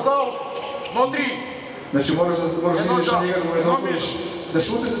 Close out, no 3. Znači moraš da ideš na njega da mu ne dozvoliš da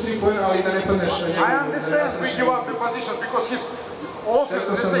šute za 3 poena, ali da ne padneš na njega. I understand we give up the position because he's also,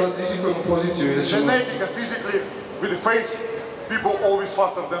 Svestan sam da rizikujemo poziciju i da ćemo... genetic and physically with the face, people always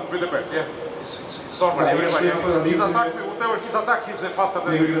faster than with the back, yeah? It's normal, everybody. He's attacked, whatever he's attacked, he's faster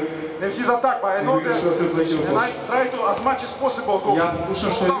than me. And he's attacked, but I know that, and I try to, as much as possible, go. Ja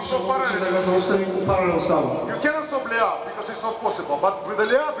pokušam što je više moguće da ga zaustavim u paralelnom stavu. You cannot stop layup because it's not possible, but with the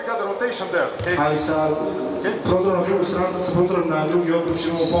layup we got the rotation there, okay? Ali sa prodorom na drugu stranu, sa prodorom na drugi obruč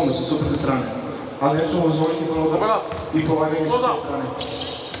imamo pomoć sa suprotne strane. Ali ne ćemo dozvoliti prodor i polaganje sa te strane.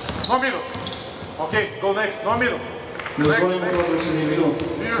 No middle. Okay, go next, no middle. Ne dozvolimo prodor sa njim, idemo.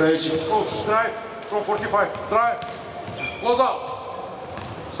 Sljedeći. Coach, drive from 45, drive. Close out.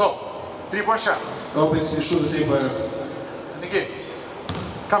 Stop. 3-point shot. Opet šut za 3 poena. And again,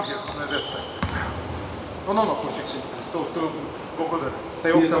 come here on that side. No, coach, it's to go there.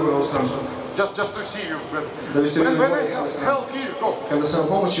 Stay off. Ide tamo na ovu stranu. Just to see you, Da biste vidjeli when bolje I sa ove strane. help here, go. Kada sam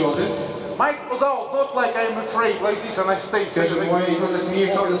pomoći ovde, Mike goes out, not like I'm afraid like this and I stay. kaže, moj izlazak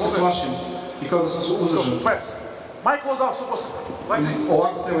nije kao da se plašim i kao da sam uzdržan. Pass. Mike goes out, supposed like this.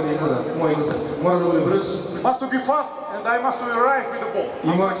 Ovako treba da izgleda, moj izlazak. Mora da bude brz. Must to be fast and I must to arrive with the ball.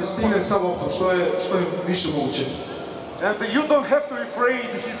 I morate stignem sa loptom, što je više moguće. And you don't have to afraid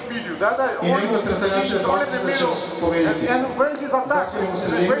his speed you. That I ne morate na taj način da platite da će vas pobediti. And when he's attacked, Zatvorimo the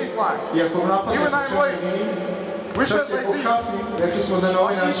sredinu baseline. i ako napadne Even po I'm četvrtoj late. liniji, We čak said i like ako this. kasni, rekli smo da na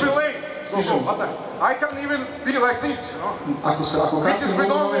ovaj If način we late, stižemo. I can even be like this, you know. Ako kasni, mogu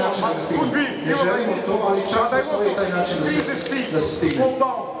na ovaj način da ga stignem. Ne želimo to, ali čak postoji taj način da se stigne.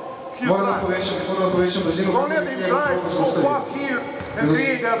 Moram da povećam brzinu kako bi njegov prodor zaustavio.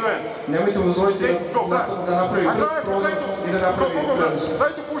 Nemojte mu dozvoliti da napravi brz prodor i da napravi prednost.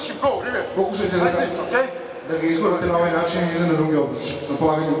 Pokušajte da ga izgurate na ovaj način i ide na drugi obruč, na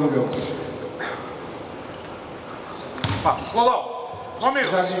polaganje drugi obruč.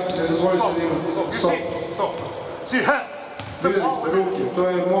 Izađi, ne dozvoli sredinu. Stop. Vidjeli ste ruke, to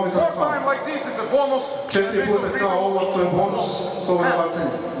je momentalno faul. 4 puta kao ovo, to je bonus, slobodno bacanje.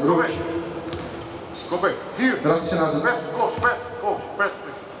 Ruke. Vrati se nazad.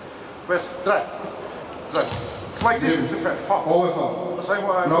 Pass, drive. It's like this, it's a foul. Ovo je faul.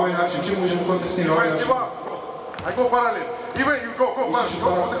 Na ovaj način, čim uđemo u kontekst i na ovaj način. I go parallel. Even you go parallel i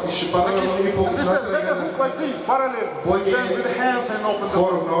pokup like this, parallel. Bolje Then with the hands and open the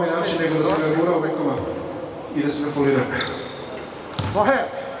horog na ovaj način nego da se ga gura u rukama i da se ga folira. No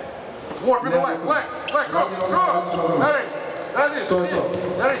hands. Work with the legs. Go. That is. To je to.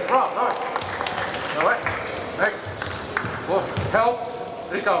 That is, bravo, давай. Next. Help.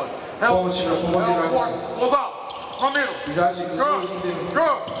 Recover. Pomoći nam, pomozi vrati se. Close out. No middle. Izađi, dozvoli sredinu. Go.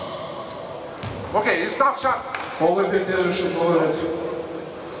 Okay, it's tough shot. Ovo je bio težan šut, ovo je red.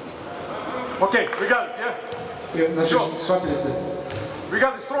 Okay, we got it, yeah? Znači, shvatili ste. We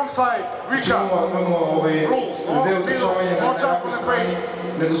got the strong side, reach out. Imamo deo državanja na jakoj strani,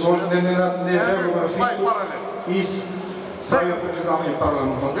 ne reagujemo na fintu i stavio priznavanje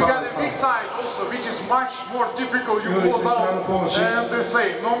paralelno. We got the big side also, which is much more difficult. You close out and the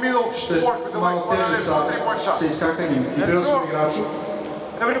same. No middle, work with the legs, parallel, no 3-point shot. Sa iskakanjem i prilaskom igraču.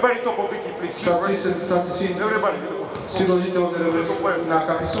 Everybody top of the key, please. Sad se svi dođite ovdje na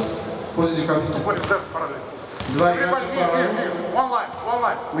kapicu, poziciju kapice. Dva igrača paralelno. One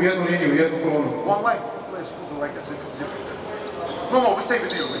line. U jednu liniju, u jednu kolonu. One line. Players put it like this. No, we stay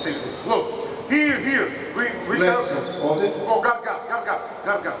with you. Look, here. We Gledajte se, ovdje. Go, guard.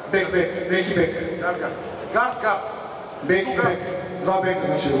 Back i back. Guard. Back i back. Dva backa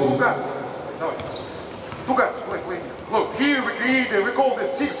znači ovo. Two guards, play. Look, here we called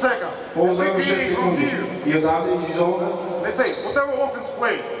it 6 seconds. Ovo zovemo 6 sekundi. I odavde iz ovoga. Let's say, whatever offense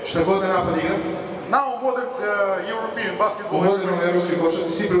play. Šta god da napad igra. Now modern European basketball. U modernom evropskoj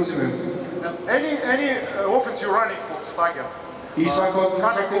košarci svi preuzimaju. Any offense you're running for stagger. I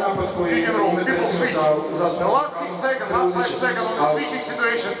svaki napad koji imate recimo sa zastupom. The last 6 seconds, last 5 seconds on the switching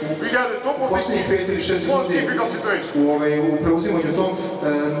situation, we got the top of the posljednjih 5 ili 6 most difficult situation. U preuzimanju tom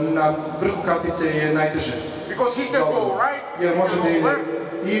na vrhu kapice je najteže. Because he can go right, jer može da ide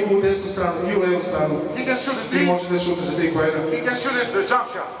i u desnu stranu i u levu stranu. He can shoot the I može da šute za 3 poena. He can shoot the jump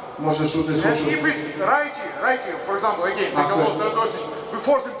shot. Može da šute svoj šut. And if it's right here, for example, again, we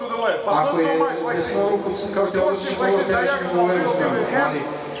force him to the left, but not Ako so je much like this. desnoruku, kao te Force odlični him like kolor, this, tebi ćemo diagonal, u levu little bit stranu, with hands ali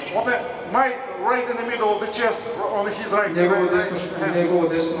on my right in the middle of the chest, on his right hand. njegovo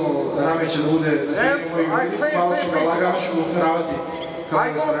desno rame će da bude da se vidi moj grudi, malo ću ga lagano ću ga usmeravati ka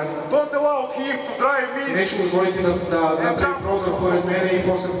ovoj strani. Don't allow him to drive me. Neću dozvoliti da napravi prodor pored mene i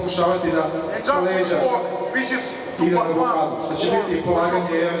posle pokušavati da sa leđa ide na blokadu, što će biti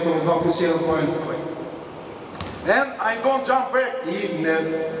polaganje eventualno 2+1 poen. And I don't jump back. I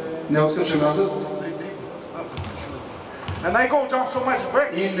ne odskačem nazad. And I go jump so much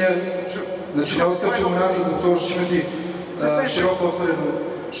back. I znači ne odskačemo nazad zbog toga što će imati široko otvorenu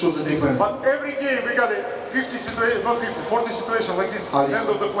šut za 3 poena. But every game we got a 50 situation, not 50, 40 situation like this at the end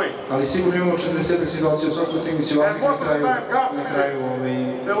of the play. Ali sigurno imamo 40 situacija u svakoj utakmici ovakvih na kraju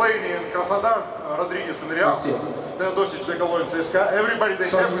Delaney and Krasnodar, Rodriguez and Real. akcija. Teodosic, Dekaloin, CSKA, everybody they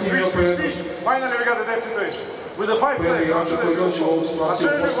have to switch. Finally we got that situation. With the 5 players, igrača koji dođe u ovu situaciju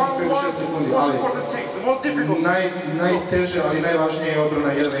u posljednjih 5-6 sekundi, ali najteže, ali najvažnije je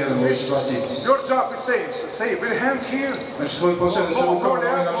odbrana 1-1 u ovoj situaciji. Your job is save with hands here. Znači tvoj posao je da se rukama na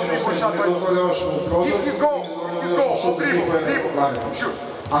ovaj način ostaje, ne dozvoljavaš mu prodor i ne dozvoljavaš mu šut za 3 poena lagano.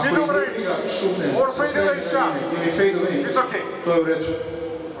 Ako igra šutne sa srednje daljine ili fade away, to je u redu.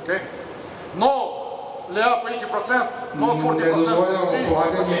 No, layup 80%, not 40%. Ne dozvoljavamo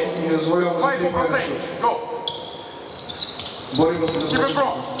polaganje i ne dozvoljavamo za 3 poena šut. Borimo se za Keep it from.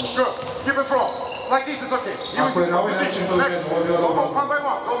 Good. Keep it from. It's like this, it's okay. Ako je na ovaj način to next. Go one by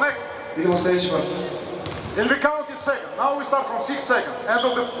one. Go next. Idemo sljedeći par. And we count it second. Now we start from 6 seconds. End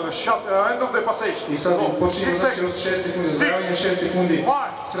of the shot. End of the passage. I sad počinjemo znači od 6 sekundi. Zdravljanje 6 sekundi.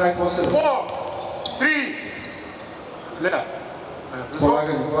 Kraj poseda. 4, 3. Lea.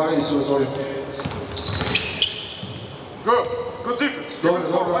 Polaganje se dozvolio. Good. Good defense. Dobro.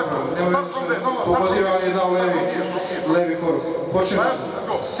 Pogodio, ali je dao levi korak. Počnemo.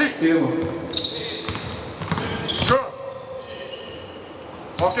 Idemo. Good.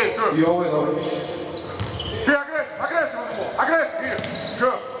 Okay, good. I ovo je dobro. Be aggressive on the ball. Aggressive here.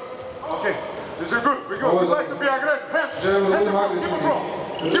 Good. Okay. This is good. We like to be aggressive. Hands in front. Keep it front.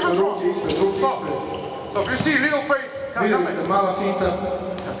 Keep it front. Ruki ispred. So you see little fade. Vidjeli ste, mala finta.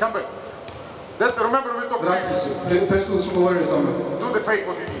 Come back. Remember we talked Vratite se, prethodno smo govorili o tome. Do the fake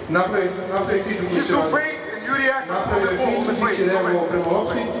what you need. Napravi fintu koji se do radi. fake and you react on the Napravi ball. fintu koji si reagovao prema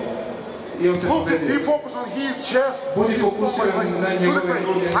lopti i on te pobedio. Be focused on his chest. Budi fokusiran na njegove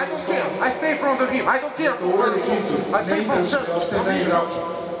grudi. I don't care. I stay in front of him. I don't care. Uradi fintu. Ne interesuje, ostaje na igraču.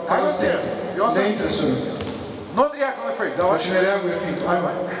 Kada se ne interesuje. Not react on the fake. Znači ne reaguje fintu. Ajmo.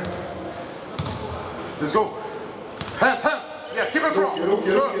 Let's go. Hands. Yeah, keep it front. Ruki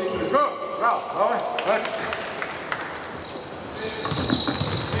ispred. Go. Next.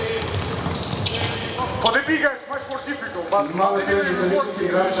 For the big guys, much more difficult. Malo je teže za visoke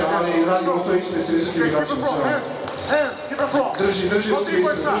igrače, ali radimo to isto i sa visokim igračima. Hands, keep it front. Drži ruki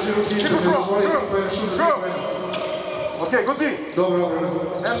ispred, ne dozvoli 3 poena, šut za 3 poena. Okay, good team. Dobro.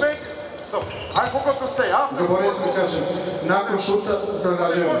 And make, stop. I forgot to say, after zaboravio sam da kažem, nakon šuta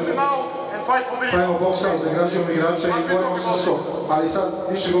zagrađujemo. Pravimo box-out, zagrađujemo igrača i borimo se za skok. Ali sad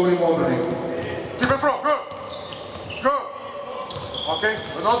više govorimo o obrani. Keep it front, good. Okay,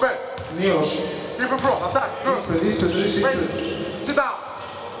 not bad. Nije loš. Keep it front, attack, good. Ispred, drži se ispred. Sit down.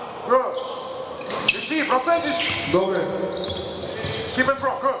 Good. You see, percentage. Dobre. Keep it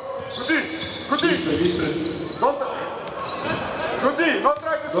front, good. Good team. Ispred. Good team, not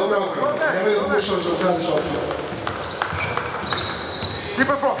try to stop. Dobre, nemoj da pokušavaš da ukradiš opet. Keep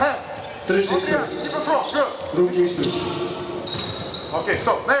it front, hands. Drži se ispred. Keep it front, good. Ruki ispred. Okay,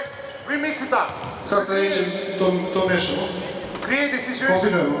 stop. Next, we mix it up. Sad sljedećem to mešamo. Create the situation.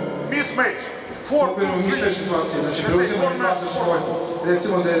 Kombinujemo. Mismatch. Kombinujemo mismatch situacije. Znači preuzimamo i dva za dvojku.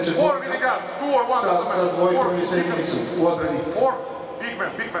 Recimo da je četvorka sa dvojkom i sa jedinicom u odbrani.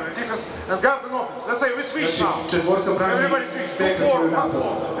 Big man in defense and guard in offense. Let's say we switch now. Znači četvorka brani beka koju napad.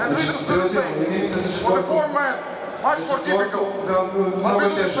 Znači preuzimamo jedinica sa četvorkom. Much more difficult. Mnogo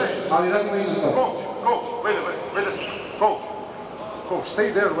teže, ali radimo isto stvar. Coach, wait a second. Coach,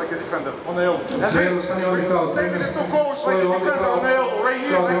 stay there like a defender on the elbow. Trener stani ovdje kao trener, stoji ovdje kao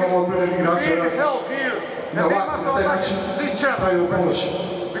da imamo odbranog igrača na taj način pravimo pomoć.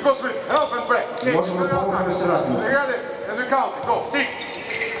 Because we help and back. Možemo da pomognemo da se radimo. And we count it. Go, 6,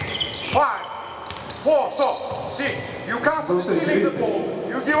 5, 4, stop. See, you can't steal the ball.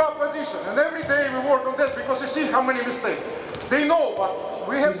 You give up position. And every day we work on that because you see how many mistakes. They know, but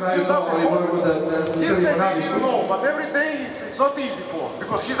we have to build up a confidence. He said they didn't know, but every day it's not easy for him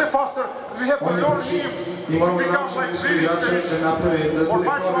because he's a faster. We have to learn him to become like really or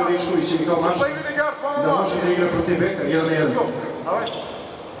much more. Play with the guards one-on-one. Let's go.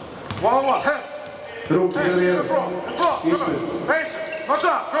 One-on-one. Hands. Hands in the front. In front. Patient. No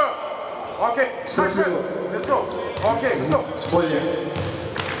jump. Good. Okay. Let's go. Okay. Let's go.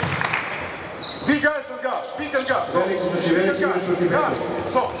 Big guys and guard. Big and guard. Guard.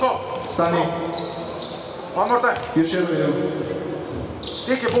 Stop. Stani. One more time. Još jedno idemo.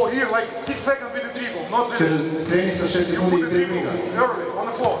 Take a ball here like 6 seconds with the dribble, not with Kaže, kreni sa 6 sekundi iz driblinga. Early, on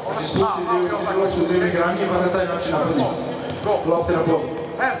the floor. Znači, spusti loptu dribling ranije, pa na taj način napadni. Lopte na polu.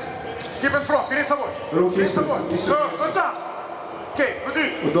 Hands. Keep in front, перед собой. Ruki ispred. Good job. Okay, good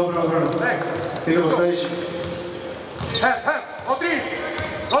deal. Dobra odbrana. Next. Idemo sljedeći. Hands. No three.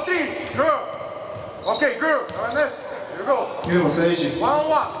 Good. Okay, good. Next. Here you go. Idemo sljedeći.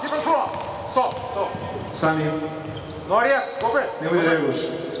 One-on-one. Keep in front. Stop. Stani. No react. Go back. Nemoj da reaguješ.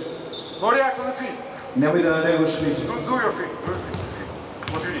 No react on the feet. Nemoj da reaguješ feet. Do your feet.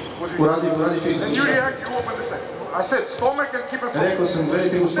 What do you need? Uradi feet. Then you react, you open the step. I said stomach and keep in front. Rekao sam,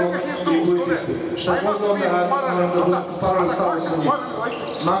 gledajte u stomak i budite ispred. Šta god da onda radim, moram da budem paralelno stavio sa njim.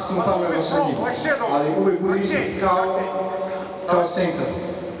 Maksimum paralelno sa njim. Ali uvijek bude ispred kao senka.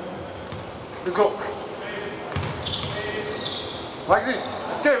 Let's go. Like this.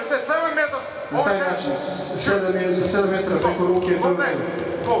 Okay, we said 7 meters. Na taj način, sa 7 metara preko ruke, to je metar.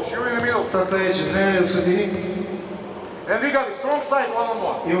 Coach, you in the middle. Sad sljedeće, trener u sredini. And we got a strong side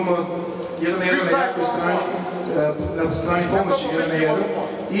one-on-one. Imamo 1 na 1 na jakoj strani, na strani pomoći 1 na 1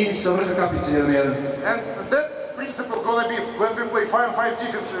 i sa vrha kapice 1 na 1. And that principle gonna be when we play 5-on-5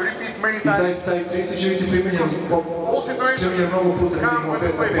 defense, repeat many times. I taj princip će biti primenjen mnogo puta kad igramo 5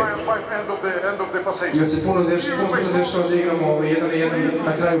 na 5. End of the passage. Jer se puno puta dešava da igramo 1 na 1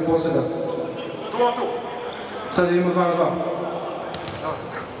 na kraju poseda. 2-on-2. Sad idemo 2 na 2.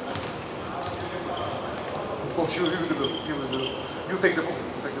 Coach, you take the ball.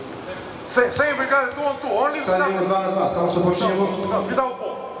 Same, we got 2-on-2. Only sad idemo 2 na 2, samo što počinjemo. Without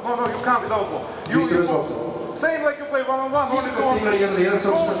ball. No, you can't without ball. Same like you play 1-on-1, only 2-on-2.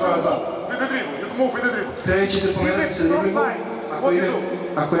 With the dribble, you move with the dribble. Trener će se pomerati sa driblingom.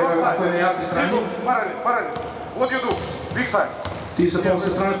 Ako je na jakoj strani. Parallel. What do you do? Big side. Ti sa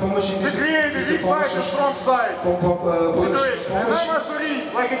strane pomoći, ti se pomoćeš And I must read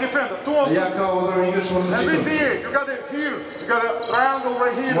like a defender. 2-on-2. Ja kao odbrani igrač moram da čitam. And we create. You got it here. You got a triangle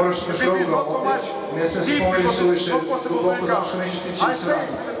right here. Moraš imaš trougla ovdje. Ne smije se pomeriti suviše duboko, zato što nećeš stići i sve radi.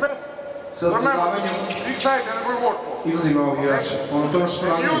 Sa dodavanjem izlazi novog igrača. Ono to što smo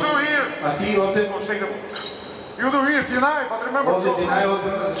radili. A ti ovdje... You do here, deny, but remember... Ovdje deny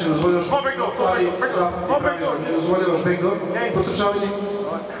odbrana, znači dozvoljavaš backdoor, ne dozvoljavaš backdoor, protrčavanje.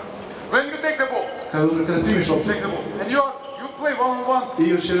 When you take the ball, kada primiš loptu, and you play 1-on-1, i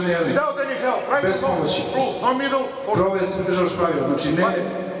igraš 1 na 1, without any help, bez pomoći. No middle, probaj da se državaš pravila, znači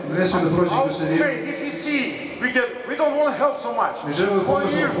ne smije da prođe do sredine. If he see, we don't want to help so much. Ne želimo da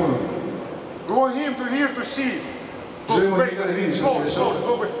pomožemo puno. We want him to hear, to see. Želimo njega da vidi što se dešava.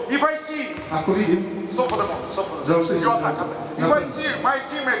 If I see... Ako vidim... Stop for the moment, stop for the moment. Zaustavi se da... If I see my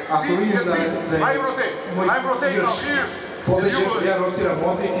teammate, I rotate now here. Podeđe, ja rotiram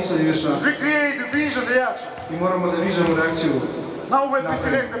ovdje i ti sad ideš na... We create the vision reaction. I moramo da viđamo reakciju. Now when we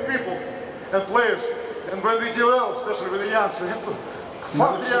select the people and players, and when we deal, especially with the youngs, we have to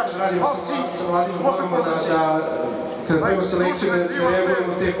fast reaction, fast scenes. Sa moramo da kada prema selekciju ne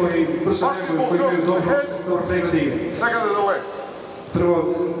reagujemo te koji brzo reaguju, koji imaju dobro pregled igre. Second is the legs. Prvo,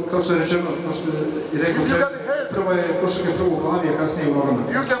 kao što je rečeno, kao što je rekao, prvo je košarka prvo u glavi, a kasnije u nogama.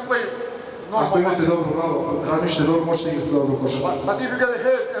 Ako imate dobru glavu, ako razmišljate dobro, možete igrati dobro košarku.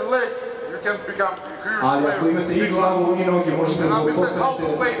 Ali ako imate i glavu i noge, možete da postavite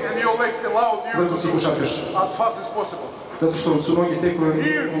vrhunski košarkaš. Zato što su noge te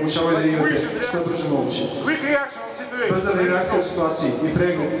koje omogućavaju da igrate što je brže moguće. Brza reakcija u situaciji i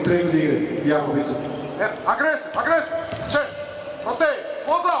pregled igre, jako bitno. Aggressive, check, rotate,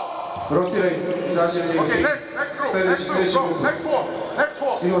 close out. Rotiraj, izađe na njega. Okay, next group, next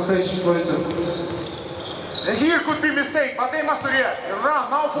four. Idemo sljedeća četvorica. And here could be mistake, but they must react. Run,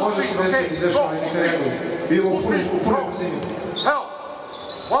 now full speed, okay? Može se desiti, dešava i neka reaguju. Idemo u punoj brzini. Help.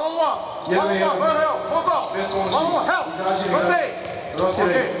 One-on-one, help, close out. One-on-one, help, rotate.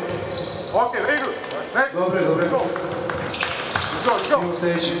 Rotiraj. Okay, very good. Next. Dobre. Let's go. Idemo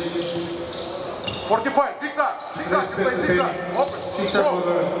sljedeći. 45, zigzag, you play zigzag, open, zigzag,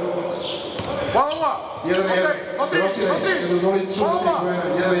 one-on-one, no three, ne dozvolite šutati poena,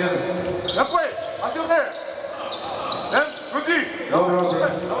 1-1. And play, until there, then, good Dobro.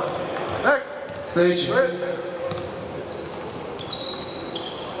 Next. Sljedeći.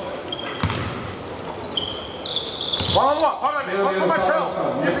 One-on-one, not so much help.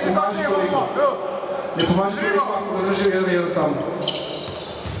 If he's not here, one-on-one, go. Ne pomaži toliko ako ga drži jednostavno.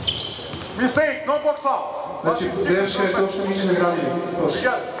 Mistake, no box out. Znači, greška je to što nisu nagradili.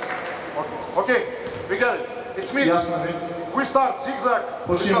 Okay, we get it. It's me. Jasno mi. We start zigzag.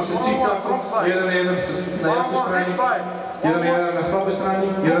 Počinjemo sa zigzagom, 1 na 1 na jakoj strani, 1 na 1 na slaboj strani,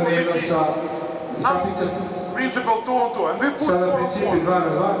 1 na 1 sa kapicem. Principi 2 on 2. And we put Sada principi 2 na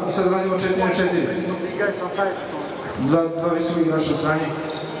 2 i sad radimo 4 na 4. Dva visoki igrača na strani.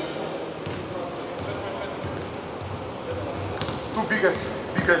 Two big guys.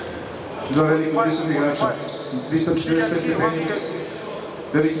 Dva veliki visoki igrača. 245 stepeni.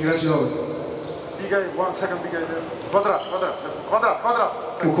 Veliki igrači dole. Big guy, 1 second big guy there. Kvadrat.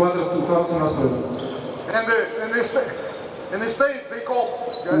 U kvadratu nasporedu. In the States they call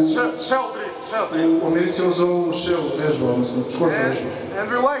shell drill. U Americi ovo zovu shell vežba, odnosno škorka vežba. And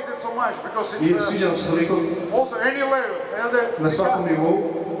we like it so much because I sviđa nam se toliko. Also any level. Na svakom nivou.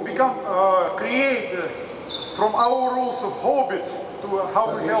 We can create from our rules to habits to how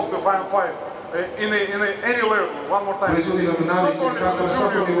we help the final fight in any level. One more time. Proizvodi nam navike kako na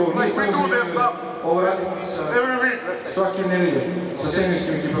svakom nivou. Nije samo za juniore. Ovo radimo i sa svake nedelje, sa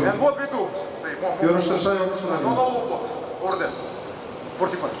seniorskim ekipama. And what we do? I ono što je ono što radimo. No, over there.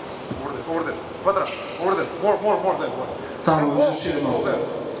 45. Over there. Kvadrat. Over there. More there. Tamo, šire malo.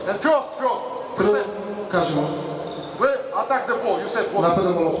 And first. Prvo, kažemo. Attack the ball. You said what?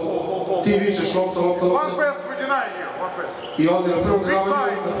 Napadamo loptu. Ti vičeš lopta. One pass we deny here. One pass. I ovdje na prvom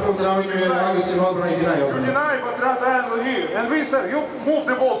dravanju je agresivna odbrana i deny odbrana. You deny, but triangle here. And we said, you move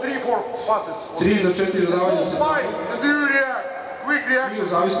the ball 3-4 passes. 3 do 4 dodavanja se. Ball fly, and do you react? Quick reaction. I u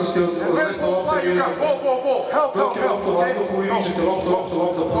zavisnosti od lepa lopta i vjerika. Ball. Help. Dok je lopta u vazduhu i vičete lopta,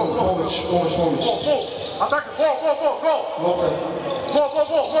 pomoć. Attack, ball, go. Lopta. Ball,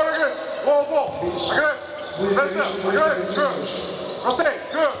 more aggressive. Ball. Aggressive. Rotate,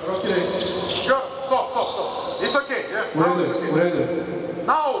 good. Rotiraj. Good. Stop. It's okay, yeah. U redu.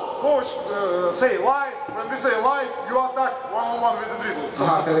 Now, coach say live. When we say live, you attack one-on-one with the dribble.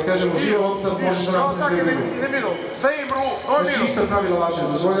 Aha, kada kažemo živa lopta, možeš da napadneš dribblingom. In the middle, same rules, no middle. Znači, ista pravila važe.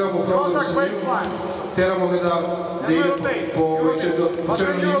 Dozvoljavamo upravo da se miru. Teramo ga da ide po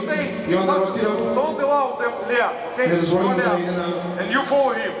černoj liniji i onda rotiramo. Don't allow them layup, okay? Ne dozvolimo da ide And you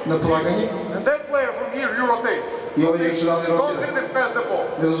follow him. na polaganje. And that player from here, you rotate. I ovaj igrač odavde Don't rotira. let them pass the ball.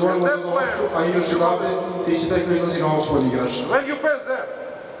 Ne dozvolimo da loptu, a igrač odavde, ti si taj koji izlazi na ovog spodnji igrača. When you pass there.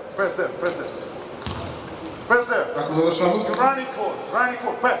 Ako dodaš tamo, you're running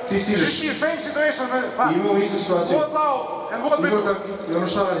for, pass. Ti stižeš. Same situation, pass. I imamo istu situaciju. Goes out, and what we do? Izlazak i ono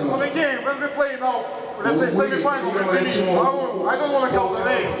šta radimo. On the game, when we play now, let's say semi-final, I don't want to call the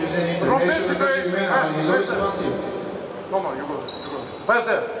name. From that situation, pass. No, you go. Pass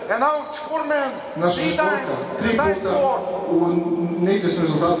there. And now 4 men, 3 times, 3 times 4. U neizvjesnom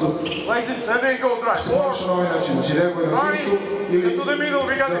rezultatu like this, and they go drive. se ponaša na ovaj način. Znači reaguje na fintu ili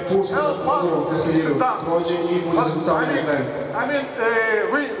da pušta da podrovom preslediru prođe i bude zakucavanje na kraju. I mean,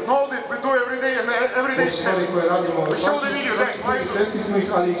 we know that we do every day and every day. To su stvari koje radimo svaki put, svesni smo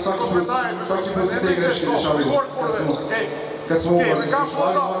ih, ali svaki put se te greške dešavaju. Kad smo uvorni s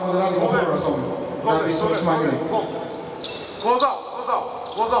mišljavim, moramo da radimo prvo na tome, da bismo ih smanjili. Close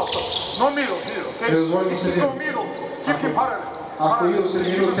out. No middle here, okay? Ne dozvolimo sredinu. No middle, keep him parallel. Ako ide u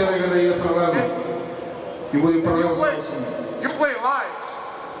sredinu, tera ga da ide paralelno. I bude paralelno sa osobom. You play live.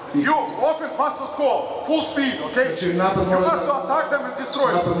 You, offense must score, full speed, okay? Znači napad You mora must attack them and destroy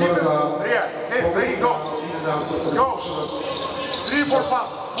them. Napad mora Defense, da react, okay? There you go. Go. 3-4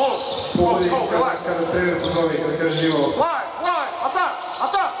 passes. Move, kada trener pozove, kada kaže živo. Live,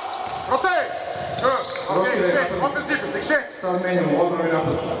 attack. Rotate. Good. Okay, exchange. Offense, defense, exchange. Sad menjamo odbranu i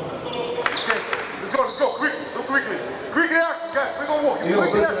napad. Exchange. Let's go. Quickly. Quick reaction, guys. We don't walk.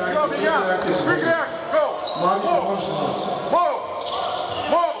 Quick reaction. Quick reaction. Go. Mladi se može da. Move.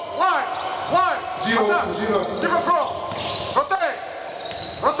 Live. Živo. Keep it from.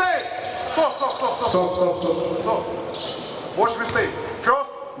 Rotate. Stop. Watch mistake.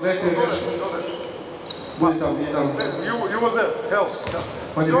 First. Gledajte grešku. Budi tamo. You was there. Help.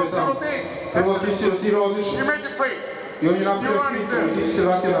 On je bio tamo. Prvo ti si rotirao odlično. You made it fake. I on je napravio fintu i ti si se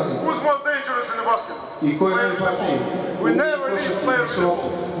vratio nazad. Who's most dangerous in the basket? I ko je najopasniji? We never need players with the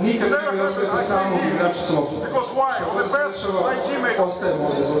ball. Nikad ne ostavite samog igrača sa loptom. Because why? Što On god the se pass, dešava, my teammate. ostajemo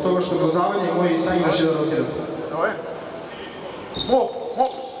ovdje. Zbog toga što dodavanje i moji sa igrači da rotiramo. Move.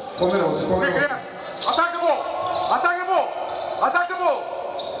 Pomeramo se. Attack the ball.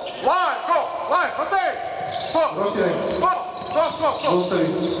 Live, go. Live, rotate. Rotiraj. Zaustavi.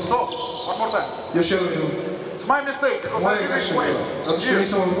 Stop. One more time. Još jednom idemo. It's my mistake because I didn't explain. Zato što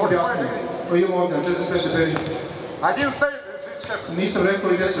nisam vam objasnio. Idemo ovdje na 45 stepeni. I didn't say it's happening. Nisam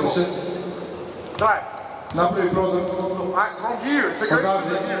rekao i desilo se. Try. Napravi prodor. From here, it's a great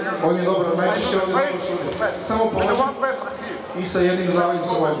Odavde, on je dobro, najčešće ovdje dobro šuti. Samo položi i sa jednim dodavanjem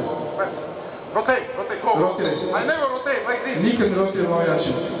sam ovdje. Rotate, go. Rotiraj. I never rotate like this. Nikad ne rotiram na ovaj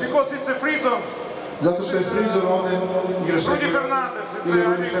način. Because it's a free zone. Zato što je free zone ovdje, igraš tako. Rudy Fernandez, Ili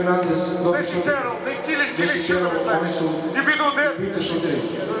Rudy Fernandez, dobri Jesse šuter. Carroll, they killing Jesse Carroll, oni su If you do that, ubice šuteri.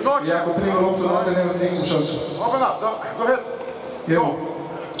 I ako prima loptu odavde, nemate nikakvu šansu. open up, go ahead. Evo.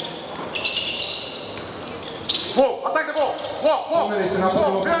 Whoa, attack the ball. Whoa. Pomeri se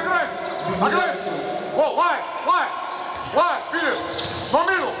napad loptu. Be aggressive. Whoa, why? Peter, no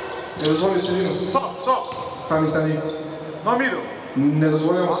middle. Ne dozvoli sredinu. Stop. Stani. No middle. Ne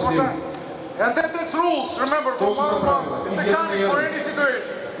dozvoljamo sredinu. And that's rules, remember, from one. It's accounting for any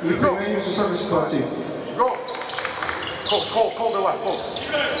situation. I primenjuju se u svakoj situaciji. Go. Call the line, call.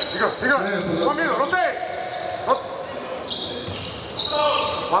 No middle, rotate.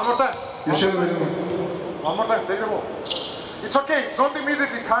 One more time. Još jednom idemo. One more time, take the ball. It's okay, it's not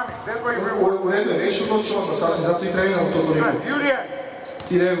immediately coming. That way we work. U redu je, neću doći odmah, sasvim, zato i treniramo to toliko. You react.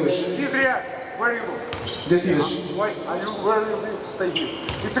 Ti reaguješ. He's react. Where you go? Gdje ti ideš? Where you be? Stay here.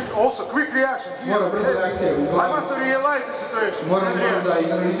 It's also quick reaction. Mora brza reakcija u I glavi. must realize the situation. Moram da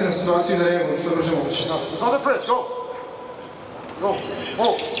izanaliziram situaciju i da reagujem što je brže moguće. It's not afraid, go. Move.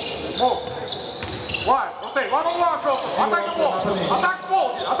 Why? Rotate, one on one, Phil. Attack the ball. Attack the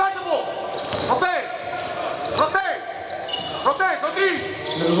ball. Rotate, go three.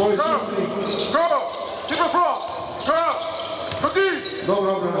 Ne dozvoli svi tri. Go. Keep it from. Go three.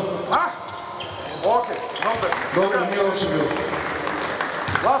 Dobro, obrana. Okay, not bad. Dobro, nije loše bilo.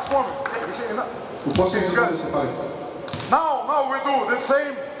 Last moment. U posljednji sekunde smo pali. Now we do the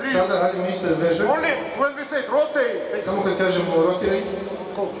same drill. Sada radimo iste vežbe. Only when we say rotate. Samo kad kažemo rotiraj.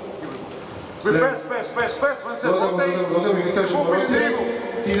 Coach, we pass. When say rotate. Dodamo i kad kažemo rotiraj,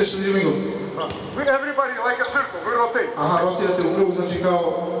 ti ideš sa driblingom. Everybody like a circle, we rotate. Aha, rotirate u krug, znači kao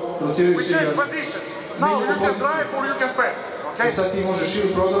rotiraju We svi change igrači. position. Now you can drive or you can pass. Okay? I sad ti možeš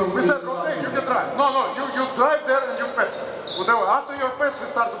ili prodorom. We said rotate, you can drive. No, you drive there and you pass. Whatever. After your pass, we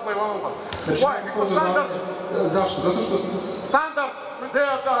start to play one-on-one. Why? Because standard. Zašto? Zato što Standard. They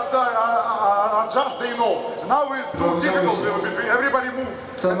adjust, they know. Now we do difficult a little bit. Everybody move.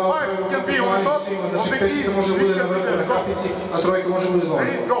 And five can be on the top of the key. Može bude na vrhu na kapici, a trojka može bude dole.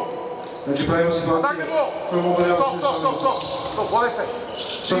 Ready? Go. Znači pravimo situacije koje mogu realno se dešavati. Stop, what I say?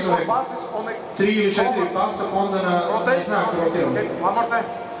 Šta sam rekao? 3 ili 4 pasa, onda na znak rotiramo. One more time.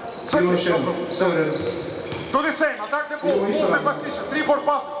 Idemo još jednom, sve u redu. Do the same, attack the ball, move the position, 3-4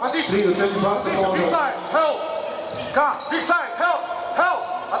 passes, position. 3 do 4 pasa, Position, big side, help. Come, big side, help.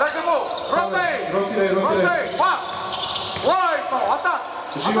 Attack the ball, rotate, pass. Wide now, attack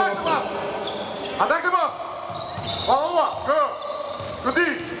the basket. Attack the basket. One-on-one, go. Good D.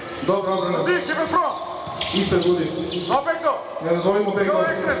 Dobro, obrana. Good D, keep it front. Ispred budi. No back door. Ne dozvolimo back door.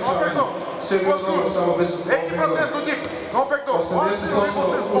 No back door. Sve je bilo dobro, samo bez back 80% good defense. No back door.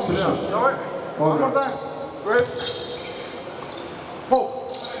 80% uspješno. One more time. Go ahead.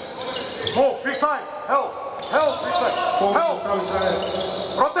 Move, big side. Help, big side. Pomoć s pravi strane.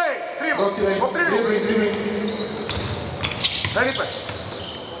 Rotate, dribble. Rotiraj, dribling. Ready back.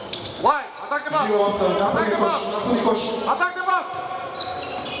 Wide, attack the basket. Živo lopta, napuni koš. Attack the basket.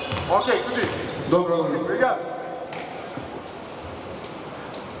 Okay, good deal. Dobro. We got it.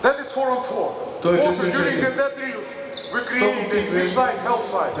 That is 4-on-4. To je 4-on-4. Also, during that drills, we create the big side, help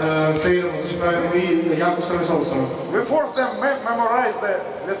side. Kreiramo, znači pravimo i jako stranu i slabu stranu. We force them memorize the,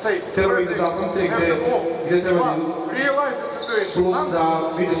 let's say, Treba ih da zapamte gdje treba da idu. Realize the situation. Plus da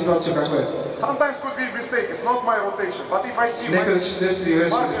vide situaciju kakva je. Sometimes could be a mistake, it's not my rotation, but if I see my Nekada će se desiti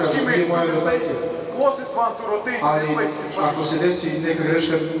greška da kažem, nije moja rotacija. closest one to rotate, Ali replace his ako position. se desi neka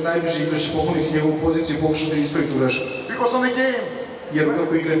greška, najbliži igrač će popuniti njegovu poziciju i pokušati da ispravi tu grešku. Because on the game, Jer u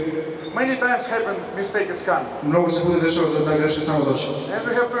kako igre, many times happen mistake it's coming. mnogo se bude dešava da greška samo doći. And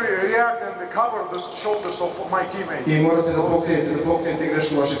we have to react and cover the shoulders of my teammates. I morate da pokrijete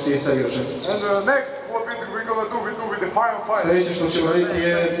grešku vašeg sa igrača. And next, what we're gonna do, we do with the final fight. Sljedeće što ćemo raditi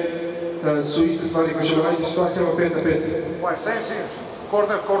su iste stvari koje ćemo raditi u situacijama 5 na 5. Five, same scene.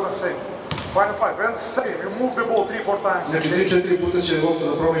 Corner, same. Final fight, and same, you move the ball 3-4 times. Znači 3-4 puta će lopta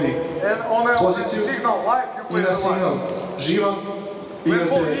da promeni poziciju i na signal živa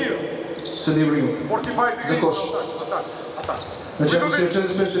igrate sa driblingom za koš. Znači ako se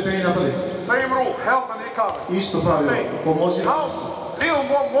 45 stepeni napadi. Same rule, help and recover. Isto pravilo, pomozi na pas. little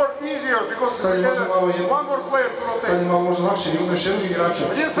more easier because we had one more player to rotate. Sad je malo možda lakše, imaš jednog igrača.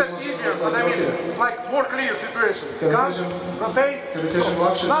 I didn't say easier, but I mean, it's like more clear situation. Rotate. Kada kažem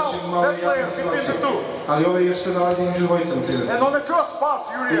lakše, znači malo jasna situacija. Ali ovaj igrač se nalazi među dvojica, na primjer. And on the first pass,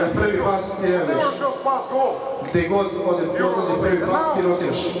 you react. Prvi pas ti reaguješ. First pass, go. Gde god odlazi prvi pas ti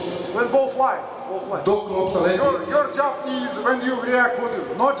rotiraš. When ball fly. Dok lopta leti. Your job is when you react,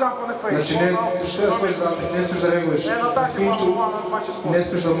 not jump on the face. Znači, što je tvoj zadatak, ne smiješ da reaguješ na fintu, ne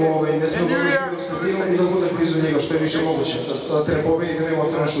smiješ da mu budeš u sredinu i da budeš blizu njega, što je više moguće, da te ne pobedi, da nema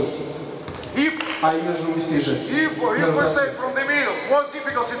otvoren šut. A igrač drugi stiže. If we say from the middle, most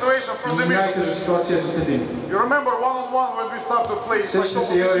difficult situation from the middle. Najteža situacija je za sredinu. You remember one-on-one when we start to play? Sjećate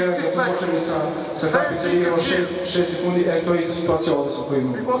se jedan kad smo počeli sa kapice igramo 6 sekundi, to je ista situacija ovdje smo koju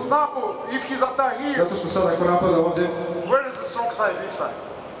imamo. Because now, if he's attack here, zato što sad ako napada ovdje, where is the strong side, weak side?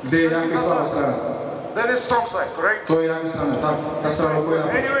 Gdje je jaka i slaba strana? That is strong side, correct? To je jaka strana, tako, ta strana u kojoj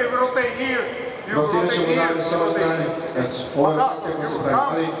napada. Anyway, we rotate here, you rotirat rotate ćemo here, dalje sa ove strane, eto, ovo je rotacija koja se pravi,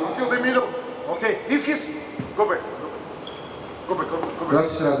 ali... Until the middle, okay, if he's... Go back.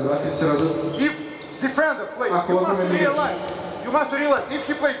 Vrati se razred. If defender play, you must realize, if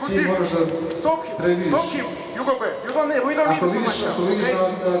he play good defense, stop him, you go back. We don't need so much time, okay?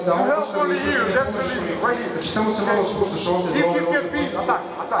 You help only here, that's the limit, right here. Znači samo se malo spuštaš ovdje, if he get beat, attack.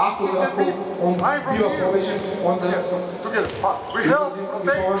 Ako on biva poveđen, onda izlazimo i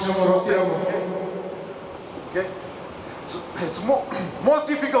považemo, rotiramo. Okay? It's most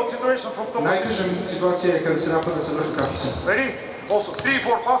difficult situation from top. Najteža situacija je kada se napada sa vrha kapice. Ready? Also,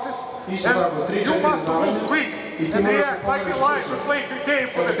 3-4 passes. Isto tako, 3-4 izdavanja. I ti moraš se pomeriš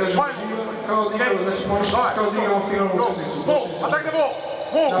brzo. Kao da igramo, znači možeš kao da igramo finalnu utakmicu. Attack the ball.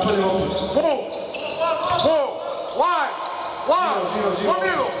 Move. Napadi loptu. Move. Line. One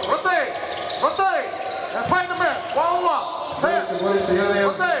middle. Rotate. And find the man. One-on-one. Bori se, jedan.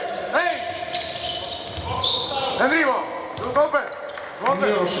 Rotate. Hey. And rebound. Go back.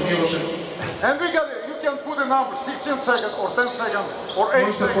 Nije loše. And we got it. You can put a number, 16 seconds or 10 seconds or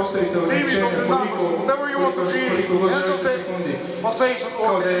 8 seconds. Leave it on the numbers, whatever you want to be. End of the possession.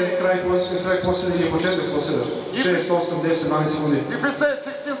 Kao da je kraj posljeda ili početak posljeda. 6, 8, 10, 12 sekundi. If we say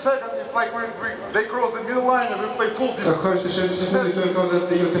 16 seconds, it's like they cross the middle line and we play full team. Ako kažete 6 sekundi, to je kao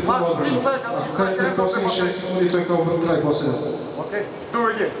da igrate puno odbranu. Ako kažete posljednji 6 sekundi, to je kao kraj posljeda. Ok, do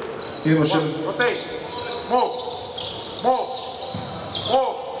it again. Idemo še. Rotate. Move.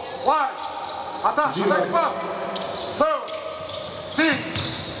 Line. Attack pass. 7, 6,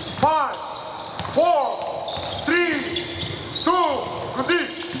 5, 4, 3, 2, good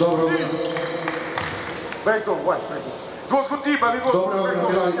deep. Dobro. Backdoor, why? It was good deep, but it was dobro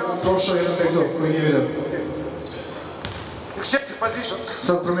backdoor. Prošao jedan backdoor koji nije vidio. Exchange position.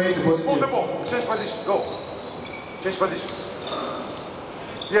 Sad promenite poziciju. Move the ball. Change position. Go. Change position.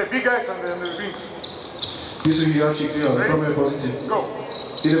 Yeah, big guys and the wings. Visoki igrači i krila, da promene pozicije. Go.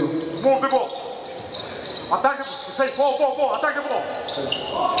 Idemo. Move the ball. Attack the ball. Say ball. Attack the ball.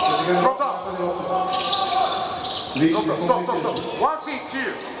 Drop down. Stop. 1-6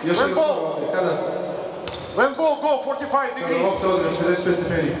 here. When ball go 45 degrees.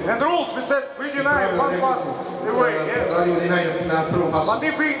 And the rules, we said we deny one pass away. But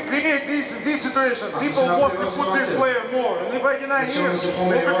if we create this situation, people mostly put this player more. And if I deny here,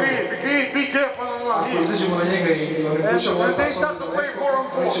 we create big gap one-on-one here. And they start to play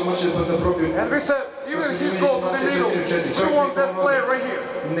 4-on-4. And we said, even if he's go to the middle, we want that player right here.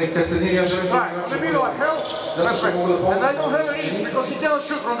 Right, in the middle I help, that's right. And I don't have a reason because he cannot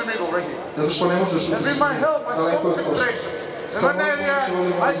shoot from the middle right here. And with my help, I stop penetration. And when I react,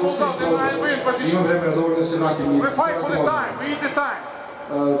 I pull out and I win position. We fight for the time, we eat the time.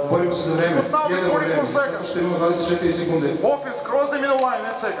 Because now we're 44 seconds. Offense cross the middle line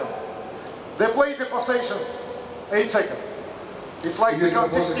 8 seconds. They play the possession 8 seconds. It's like they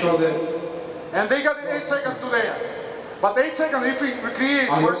got 16. And they got 8 seconds to the end. But 8 seconds, if we create,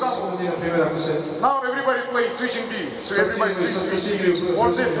 for example, now everybody plays switching B. So everybody switches B.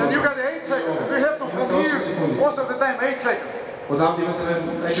 Or this, and you got 8 seconds. And we have to from here, most of the time, 8 seconds. And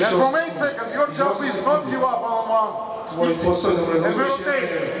from 8 seconds, your job is not give up on one. And we rotate.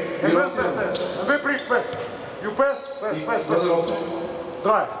 And we press that. And we pre-pass. You pass.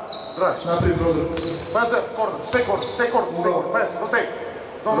 Drive. Pass that, corner. Stay corner. Pass, rotate.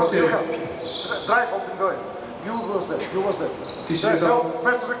 Don't rotate. Drive, ultimate. You was there. Ti si mi dao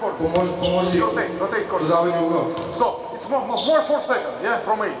pass to the corner. Pomozi rotate corner. dodavanju ugao. Stop. it's more 4 seconds, yeah,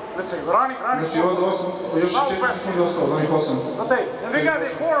 from 8. Let's say, running. Znači od 8, još 4 sekunde ostalo, od onih 8. Rotate. And we got a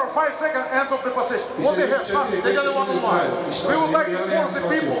 4 or 5 second end of the possession. What they have, pass, they got a 1-on-1. We would like to force the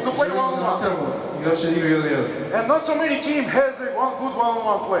people to play 1-on-1. And not so many teams has a good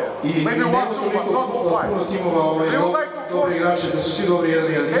 1-on-1 player. Maybe 1, 2, but not all 5. We would like to force take a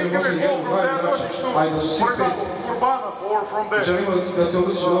ball from their dodge to, for example, Urbanov or from the, I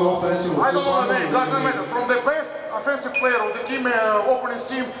don't know the name, doesn't matter, from the best offensive player of the team, opponent's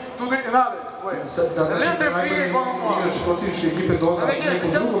team, to the another player. And let them create 1-on-1. And again, we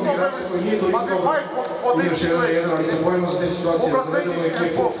don't stop everything, but we fight for this situation. For percentage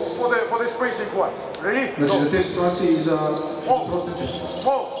and for the spacing play. Ready?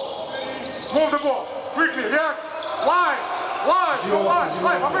 Move the ball, quickly, react, wide, go wide,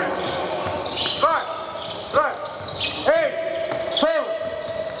 right. 8, 7,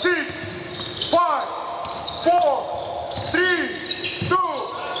 6, 5, 4, 3, 2,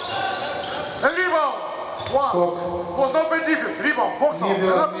 and rebound. 1. Was not bad defense. Rebound. Box out.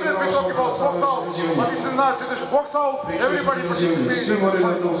 Not yet we talk about box out, but this is not situation. Box out. Everybody participates.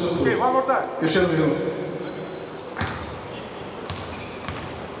 Okay, one more time.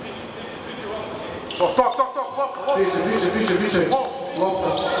 Talk. Priče. Lopta.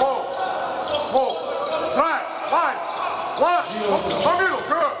 Move. Drive. Line. Flash. One middle.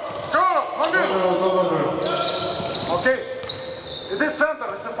 Good. One middle. Dobro. Okay. It is center.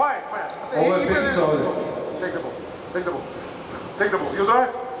 It's a 5, man. Ovo je petica ovdje. Take the ball. You drive.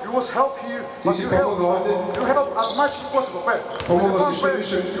 You must help here. Ti si pomogao ovdje. You help as much as possible. Pass. Pomogao si što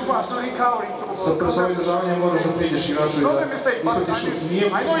više. You must recover into the ball. Sa prvim državanjem moraš da priđeš igraču i da ispratiš šut. Nije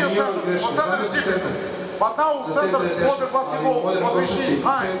greška. Znam da si centar. But now center modern basketball, what we see,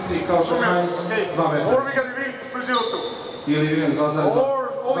 centri kao što Heinz 2 metra. Or we got Evgeniy Pashutin. Ili Evgeniy 2,2. Or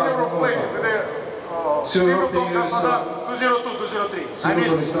all Europe play with the Singleton Krasnodar 202, 203. I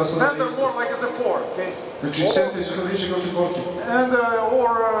mean, center more like as a 4, okay? Znači centri su sad više kao četvorki. And or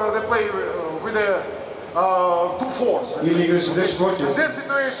they play with the 2-4s. Ili igraju se 10 četvorki. In that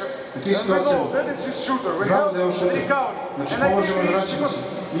situation, that is his shooter. We znamo da je on šuter. Znači pomožemo da vraćamo se.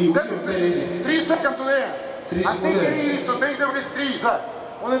 I uđemo taj rizik. 3 seconds to the end. 3 sekunde. I think it is to take them with 3, drive.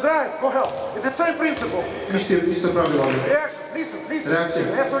 On the drive, go help. It's the same principle. Isto pravilo ovdje. Reaction, listen. Reakcija.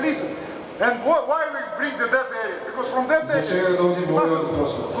 You have to listen. And why we bring that area? Because from that area, zbog čega da dovodimo ovdje od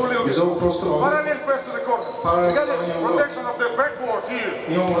prostora? Iz ovog prostora ovdje. Parallel pass to the corner. We got the protection of the backboard here.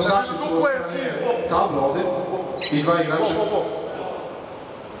 Imamo zaštitu od strane tabla ovdje i 2 igrača.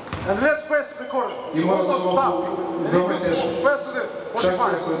 And let's pass to the corner. It's almost tough. And if you pass to the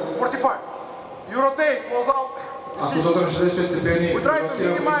 45. You rotate, close out. Ako dodaš 45 stepeni, rotiramo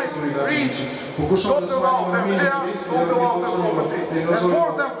igrači. Pokušamo da smanjimo na minimum risk i da ne dozvolimo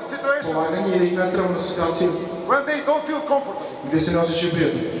polaganje i da ih natramo na situaciju gdje se ne osjećaju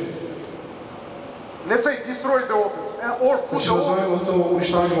prijatno. Let's say destroy the offense or put the offense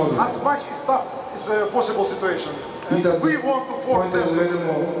as much as tough as a possible situation. And we want to force them.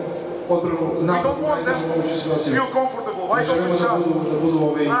 We don't want them to feel comfortable. Why don't we shot?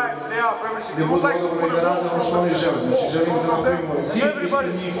 Drive, lay up, everything. We would like to put a ball from them.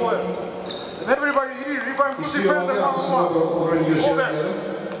 And everybody here, if I'm good defender,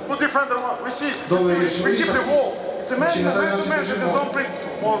 good defender, we see. We keep the wall. It's a man-to-man in the zone break.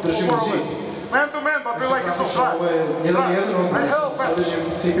 More or less. Man-to-man, but we like it so shy. I help, man.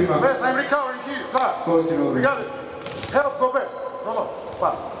 I'm recovering here. We got it. Help, go back. No,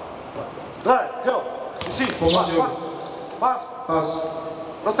 pass. Drive, help. You see, pass.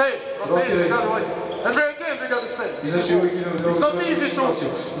 Rotate. And again, we got the same. It's not easy to let's say,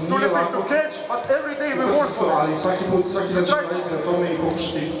 to catch, but every day we work for it.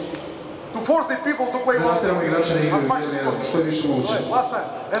 To force the people to play well as much as possible. Last time.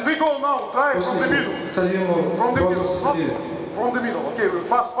 And we go now, drive from the middle. From the middle. Okay, we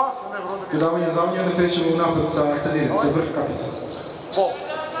pass, and then run the middle. Dodavanje, onda krećemo u napad sa sredine, sa vrh kapica. Ball.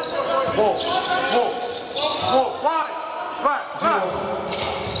 Right.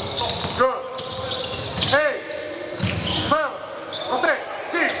 Good. 8, 7, rotate.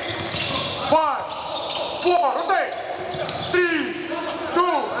 6, 5, 4, rotate. 3,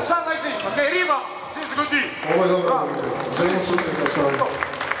 2, and sound like this. Okay, rebound. This is a good deal. Ovo je dobro. Želimo šuter kao što je.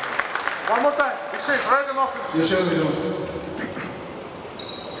 One more time. Exchange, right and offense. Još jedan idemo.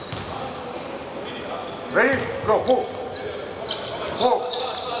 Ready? Go. Move.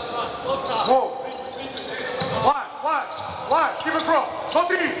 Line. Keep it from. Go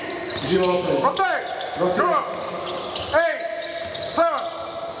 3. Živo lopta. Rotate. Good. 8, 7,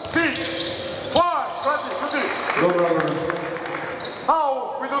 6, 5. Good. Dobro.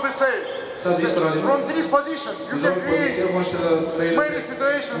 Now we do the same. From this position, you can create many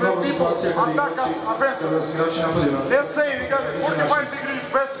situations where people attack us offensively. Let's say we got 45 degrees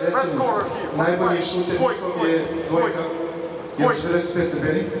best scorer here. Najbolji šuter je dvojka, je 45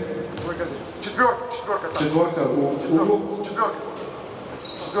 stepeni. Četvorka u uglu.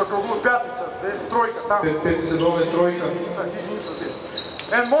 Četvorka u uglu, petica, здесь trojka, tamo. Petica dole, trojka. Единица здесь.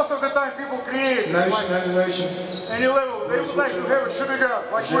 And most of the time people create any level. They would like to have a shooting guard,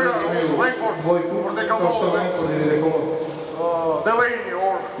 like we are also Langford, or Delaney,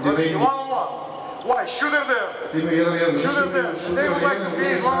 or one-on-one. Why? Shooter there. Shooter there. They would like to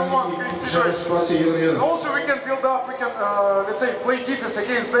create one-on-one situation. Also we can build up, we can, let's say, play defense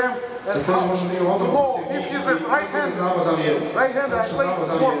against them. And know if he's a right-hander, I play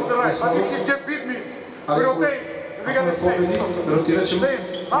more for the right. But if he get beat me, we rotate. We got the same.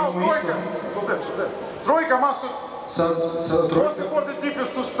 Now trojka. Go there. Trojka must most important defense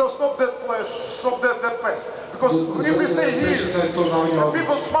to stop that pass. Because if we stay here, and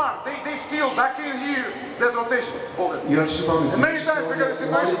people smart, they still back in here that rotation. And many times we got a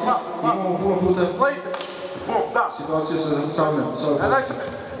situation pass. It's like this. Boom, down. And I said,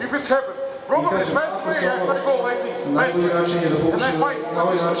 if it's happened, probably best way I have to go like this. Best way. And I fight for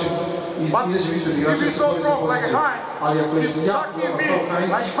position. But if he's so strong like Heinz, he's stuck in me,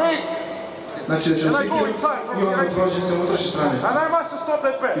 like fake. Znači da će naslikiti i onda prođe se unutrašnje strane.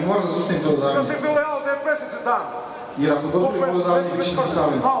 I mora da zustavim to dodavanje. Jer ako dozvolim ovo dodavanje, vi ćete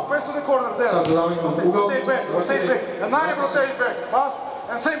ucavljeni. Sad dodavanje u ugao, rotiraj,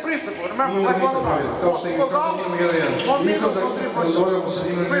 And same principle, remember, like one of them. Kao što igra kako idemo 1-1. Izlazak, ne dozvoljamo se da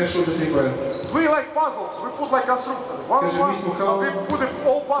imamo ne šut za 3 pojene. We like puzzles, we put like constructor. One-on-one, we put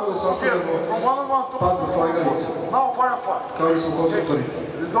all puzzles together. From one-on-one to puzzle slagalice. Now 5-on-5. Kao da smo konstruktori.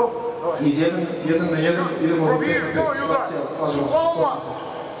 Let's go. Iz 1-1 idemo do 5-5 situacija, slažemo konstrukcije.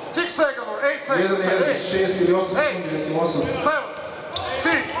 6 seconds or 8 seconds. 1-1, 6 ili 8 sekundi, recimo 8. 7,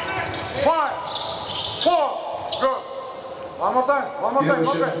 6, 5, 4, good. One more time,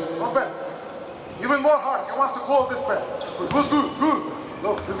 not bad. Even more hard, he wants to close this pass. Good.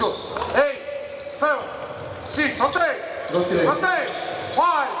 Look, let's go. 8, 7, 6, rotate.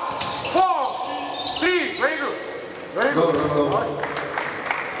 5, 4, 3, very good. Dobro.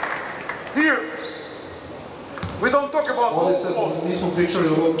 Here, we don't talk about low post. Nismo pričali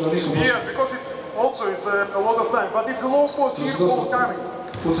o niskom postu. Yeah, because it's a lot of time. But if you low post, here, ball coming.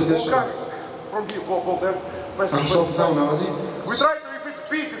 From here, ball there. Ako se opet tamo nalazi. We try to, if it's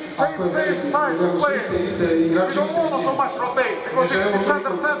big, it's the same size of player. We don't want so much rotate, because it's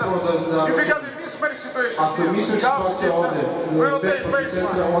center. If we got a mismatch situation, ako je mismatch situacija ovde, back protiv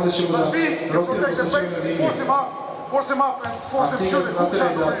centra, onda ćemo da rotiramo sa čemu na liniji. Force him up and force him shooting.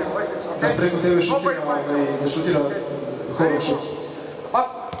 Da preko tebe šutira, da šutira horror shot. But,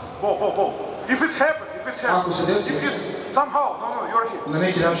 ball. If it's happened, ako se desi, somehow, no, you're here. Na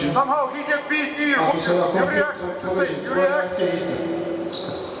neki način. Somehow he get beat here. Your reaction is the same. Tvoja reakcija je ista.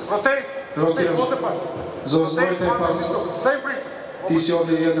 Rotate. Close the pass. Zaustavi taj pas. Same principle. Ti si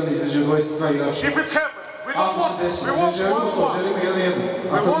ovdje jedan između dva igrača. If it's happened, we don't want to. We want one-on-one.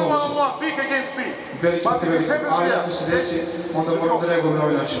 We want one-on-one, big against big. Veliki protiv veliki. Ali ako se desi, onda moramo da reagujemo na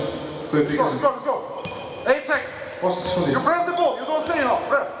ovaj način koji je prikazan. Let's go. 8 seconds. 8 sekundi. You press the ball, you don't say no.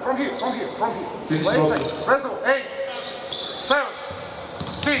 From here. 8 seconds. Press the ball. 8, 7,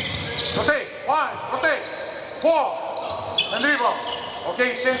 6, rotate, 5, rotate, 4, and rebound. Okay,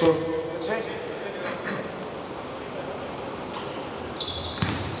 exchange.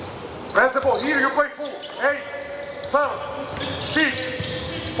 Press the ball. Here you play full. 8, 7, 6,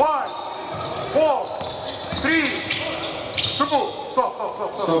 5, 4, 3, 2,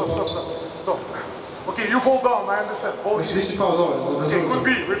 Stop. Okay, you fall down, I understand. Ball is here. Okay, could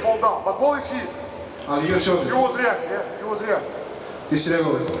be, we fall down, but ball is here. Ali igrač je ovdje. You was react. Ti si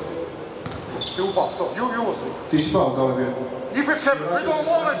reagovao. Ti upao, you was react. Ti si pao dole bio. If it's happened, we don't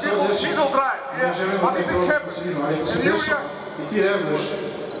want a middle drive. But if it's happened, and you react. I ti reaguješ.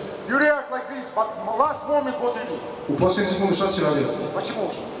 You react like this, but last moment what do you do? U posljednji sekundu šta si radio?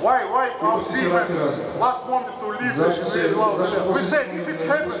 Why last moment to leave the we said if it's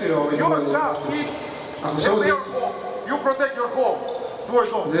happened, your job is you protect your home. Tvoj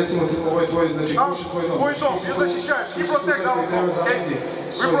dom. Recimo ovo je tvoj, znači kuši tvoj dom. Tvoj dom, ti zaštićaš. We protect our home, okay?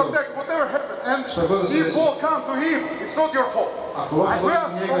 We protect whatever happened. And if ball come to him, it's not your fault. We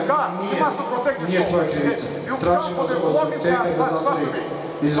ask from God, you must protect your home. Nije tvoja krivica. Tražimo od teka da zatvori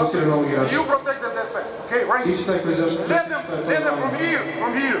izrotira novog igrača. You protected that pass, okay? Right? Ti si taj koji zaštiti. Let them from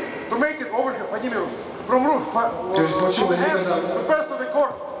here, to make it over here. Подними руку. From roof, from the hands, to pass to the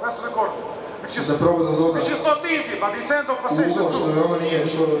court. Da proba da doda. Which is not easy, but it's end of possession too. Što je ovo nije,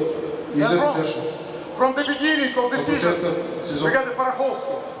 što izuzetno teško. From the beginning of the season, we got the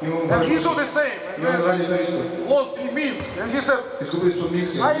Parachovsky. And he do the same. I on radi to isto. Lost in Minsk. And he said, Izgubili smo od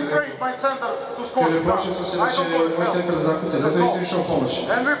Minska. I afraid my center to score. Kaže, plašim sam se da će moj centar zakucati, zato nisam išao pomoć.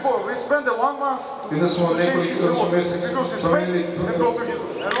 And we spent the 1 month I onda smo nekoliko mjeseci promijenili,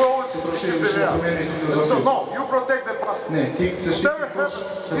 se proširili smo promijenili tu filozofiju. So no, you protect the basket. Ne, ti se štiti koš,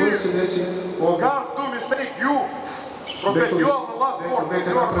 da bude se desi ovdje. Guys do mistake, you protect. You are the last board.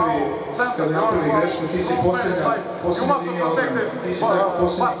 Beka napravi grešku, ti si posljednja linija odbrane. Ti si tako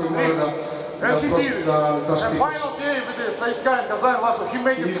posljednji koji mora da zaštiti koš. And final game with this, this guy in Kazan last week, he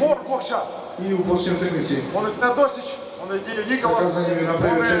made it 4 block shot. I u posljednjoj utakmici. On je Teodosić, on je Nikolas, sa Kazanjem je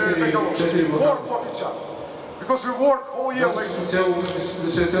napravio 4 blokade. 4 block shot. Because we work all year like this. Zato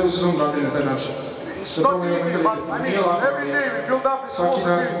smo cijelu sezonu radili na taj način. It's not easy, but I mean, every day we build up this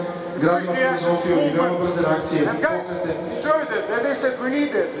philosophy. Gradimo filozofiju i veoma brze reakcije, and guys enjoyed it, and they said we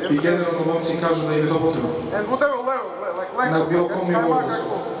need it. I generalno momci kažu da im je to potrebno. And whatever level, like na bilo kom nivou,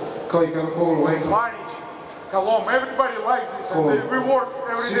 kao i Kavakolu, Lenko. Kalom, everybody likes this, and we work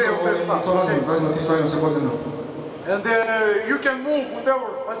every day on that stuff. To radimo ti stvarima sa godinom. And you can move whatever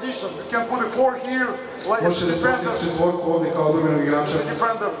position. You can put a 4 here, like as a defender. Četvorku ovdje kao odbranjenog igrača. As a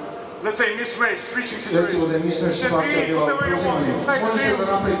defender. Let's say mismatch, switching situation. Recimo da je mismatch situacija bila uzimanje. Možete da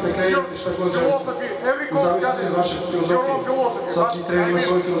napravite, kreirate šta god želite. U zavisnosti od vaše filozofije. Svaki trener ima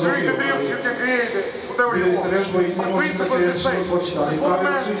svoju filozofiju. Vidjeli ste vežbu i s njim možete da kreirate što god hoćete, ali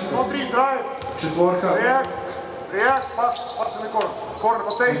pravila su iste. Četvorka. React, pass in the corner. Corner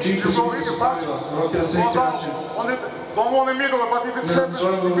rotate. Znači isto su pravila. Rotira se isti način. Don't want a middle, but if it's happened,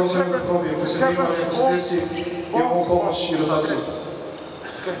 if it's happened, ako se nima, ako se desi, imamo pomoć i rotaciju.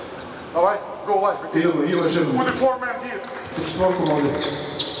 Давай, go live. Idemo još jednom. Put the 4 man here. Sa četvorkom ovdje.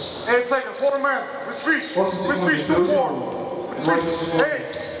 8 seconds, 4 man. We switch. We switch to 4. Switch. 8,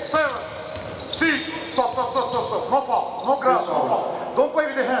 7, 6. Stop. No foul. No grab. No foul. Don't play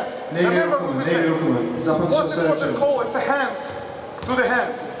with the hands. Remember what we said. What's the important call? It's the hands. Do the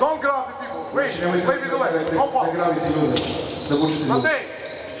hands. Don't grab the people. Wait. Play with the legs. No foul. Da grabite ljude. Da vučete ljude. Matej.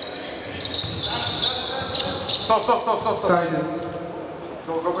 Stop. Stanite.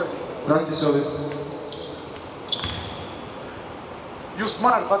 Go back. Vratite se ovdje. You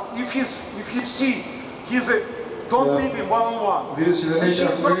smart, but if he see, he's a, don't beat him 1-on-1. Vidio si da neće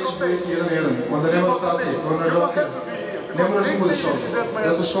biti 1-1, onda nema rotacije, onda ne rotira. Ne moraš da budeš ovdje,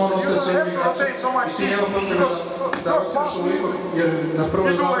 zato što on ostaje svojim igračem i ti nema potrebe da rotiraš ovoliko, jer na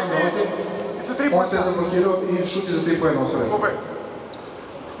prvoj navodno ovdje on te zablokirao i šuti za 3 poena ostvaren.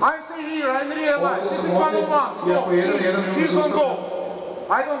 I'm saying here, I'm realized, if it's 1-on-1, he's gonna go.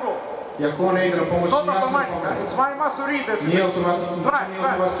 I don't go. I ako on ne igra pomoć, it's not ja sam automatic. pomoć. It's my must to read. That's Nije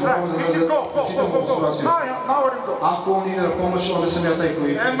automatski. Go. Situaciju. Now we're go. Ako on igra pomoć, onda sam ja taj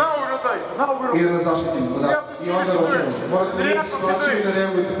koji and now we're rotate. ide na zaštitim. I onda rotiramo. Morate vidjeti situaciju i da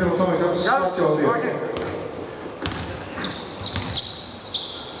reagujete prema tome kako se situacija odvija.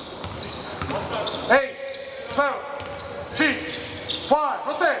 8, 7, 6, 5,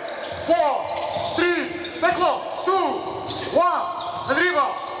 rotate, 4, 3, stay close, 2, 1, and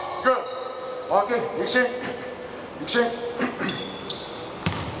rebound. It's good. Okay, exchange.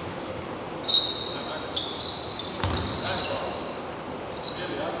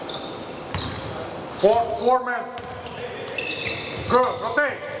 4 men. Good,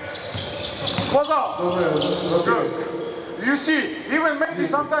 rotate. Close out. Good. You see, even maybe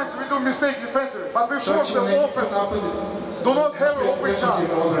sometimes we do mistake defensively, but we force the offense. Do not have an open shot.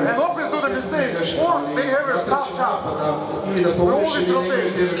 And offense do the mistake, or they have a tough shot. We always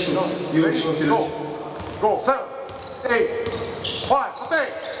rotate. Go. 7, 8, 5,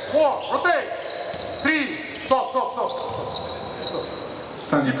 rotate. 4, rotate. 3, stop.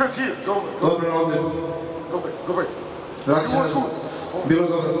 Defense here. Go. Dobro ovdje. Go back. Vrati se nazad. Bilo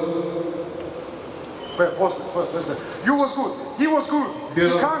dobro. You was good. He was good. He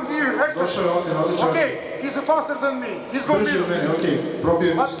come here. Excellent. Okay, he's faster than me. He's go middle.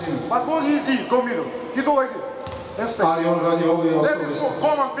 But what he see? Go middle. He do like this. Ali on radi ovo i that is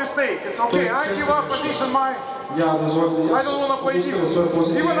common mistake. It's okay. I give up position my. I don't want to play defense.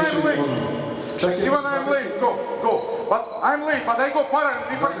 Even I'm late. Go. But I'm late. But I go parallel.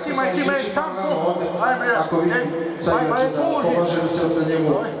 If I see my teammate come, go. I'm here. Okay. I follow him.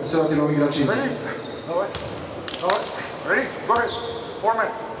 Ready? Go ahead. 4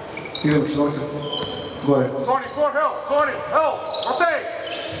 men. Idemo četvorka. Gore. Sony, go help.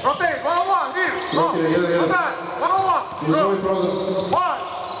 Rotate. 1-on-1. Here. Go. 1-on-1. Uzvoji prozor. 5,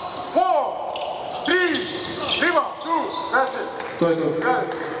 4, 3, rebound. 2. That's it. To je to. Got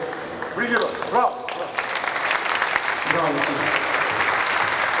it. Bring it up. Bravo. Bravo.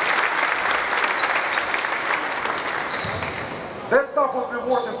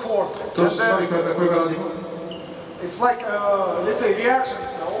 sport. To su stvari na kojima radimo. It's like, let's say, reaction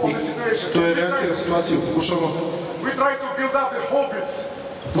on the situation. To je reakcija na situaciju. Pokušamo We try to build up the habits.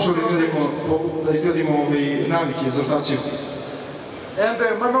 da izgradimo navike za rotaciju. And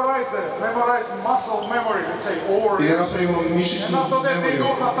memorize muscle memory, let's say, or... I da napravimo mišićnu And after that they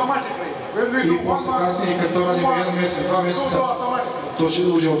memoriju. do automatically. When we do I posle kasnije, kad to radimo 1 mjesec, 2 mjeseca, to će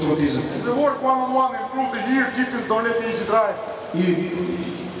uđe u automatizam. We work one-on-one, improve the ear, defense, don't let easy drive. I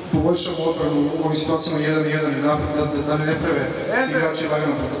poboljšamo odbranu u ovim situacijama 1-1 da ne preve igrači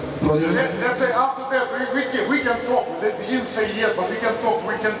lagano prodiranje. Let's say after that we can talk, we didn't say yet, but we can talk,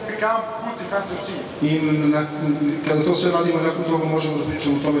 we can become good defensive team. I kada to sve radimo, nakon toga možemo da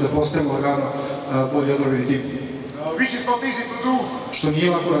pričamo o tome da postajemo lagano bolji odbrambeni tim. Which is not easy to do. Što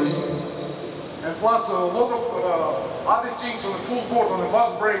nije lako raditi. And plus a lot of other things on the full board, on the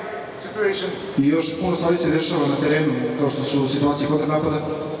fast break situation. I još puno stvari se dešava na terenu, kao što su situacije kontrnapada.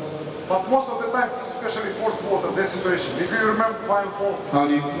 But most of the time, especially fourth quarter, that situation. If you remember Final Four,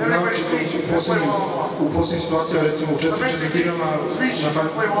 ali naročito u posljednjim situacijama, recimo u četvrtim četvrtinama na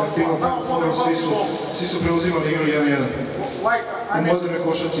Final Fouru svi su preuzimali igru 1-1. U modernoj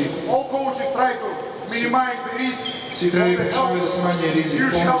košarci all coaches try to minimize the risk. Svi treneri pokušavaju da smanje rizik,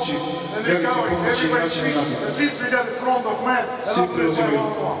 pomoći, velike pomoći i vraćanje nazad. At least we get in front of man.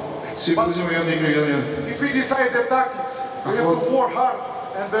 Svi preuzimaju jednu igru 1-1. If we decide the tactics, we have to work hard.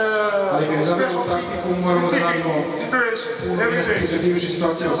 And ali kad izaberemo taktiku, moramo da radimo puno specifičnih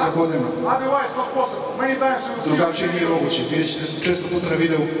situacijama svakodnevno. Drugačije nije moguće. Vidjet ćete često puta na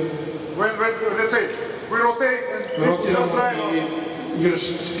videu. Rotiramo i igrač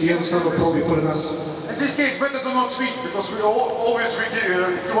jednostavno probi pored nas. In this case, better do not switch because we always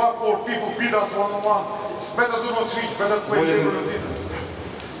give up or people beat us one-on-one. It's better do not switch, better play different.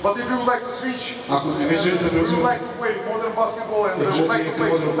 But if you would like to switch, if you would like to play modern basketball and would like to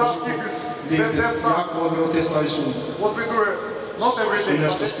play tough defense, that's not what we do not every day,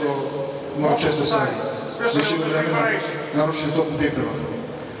 but especially with the preparation.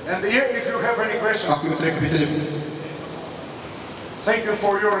 And if you have any questions, thank you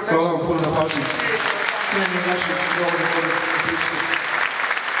for your attention.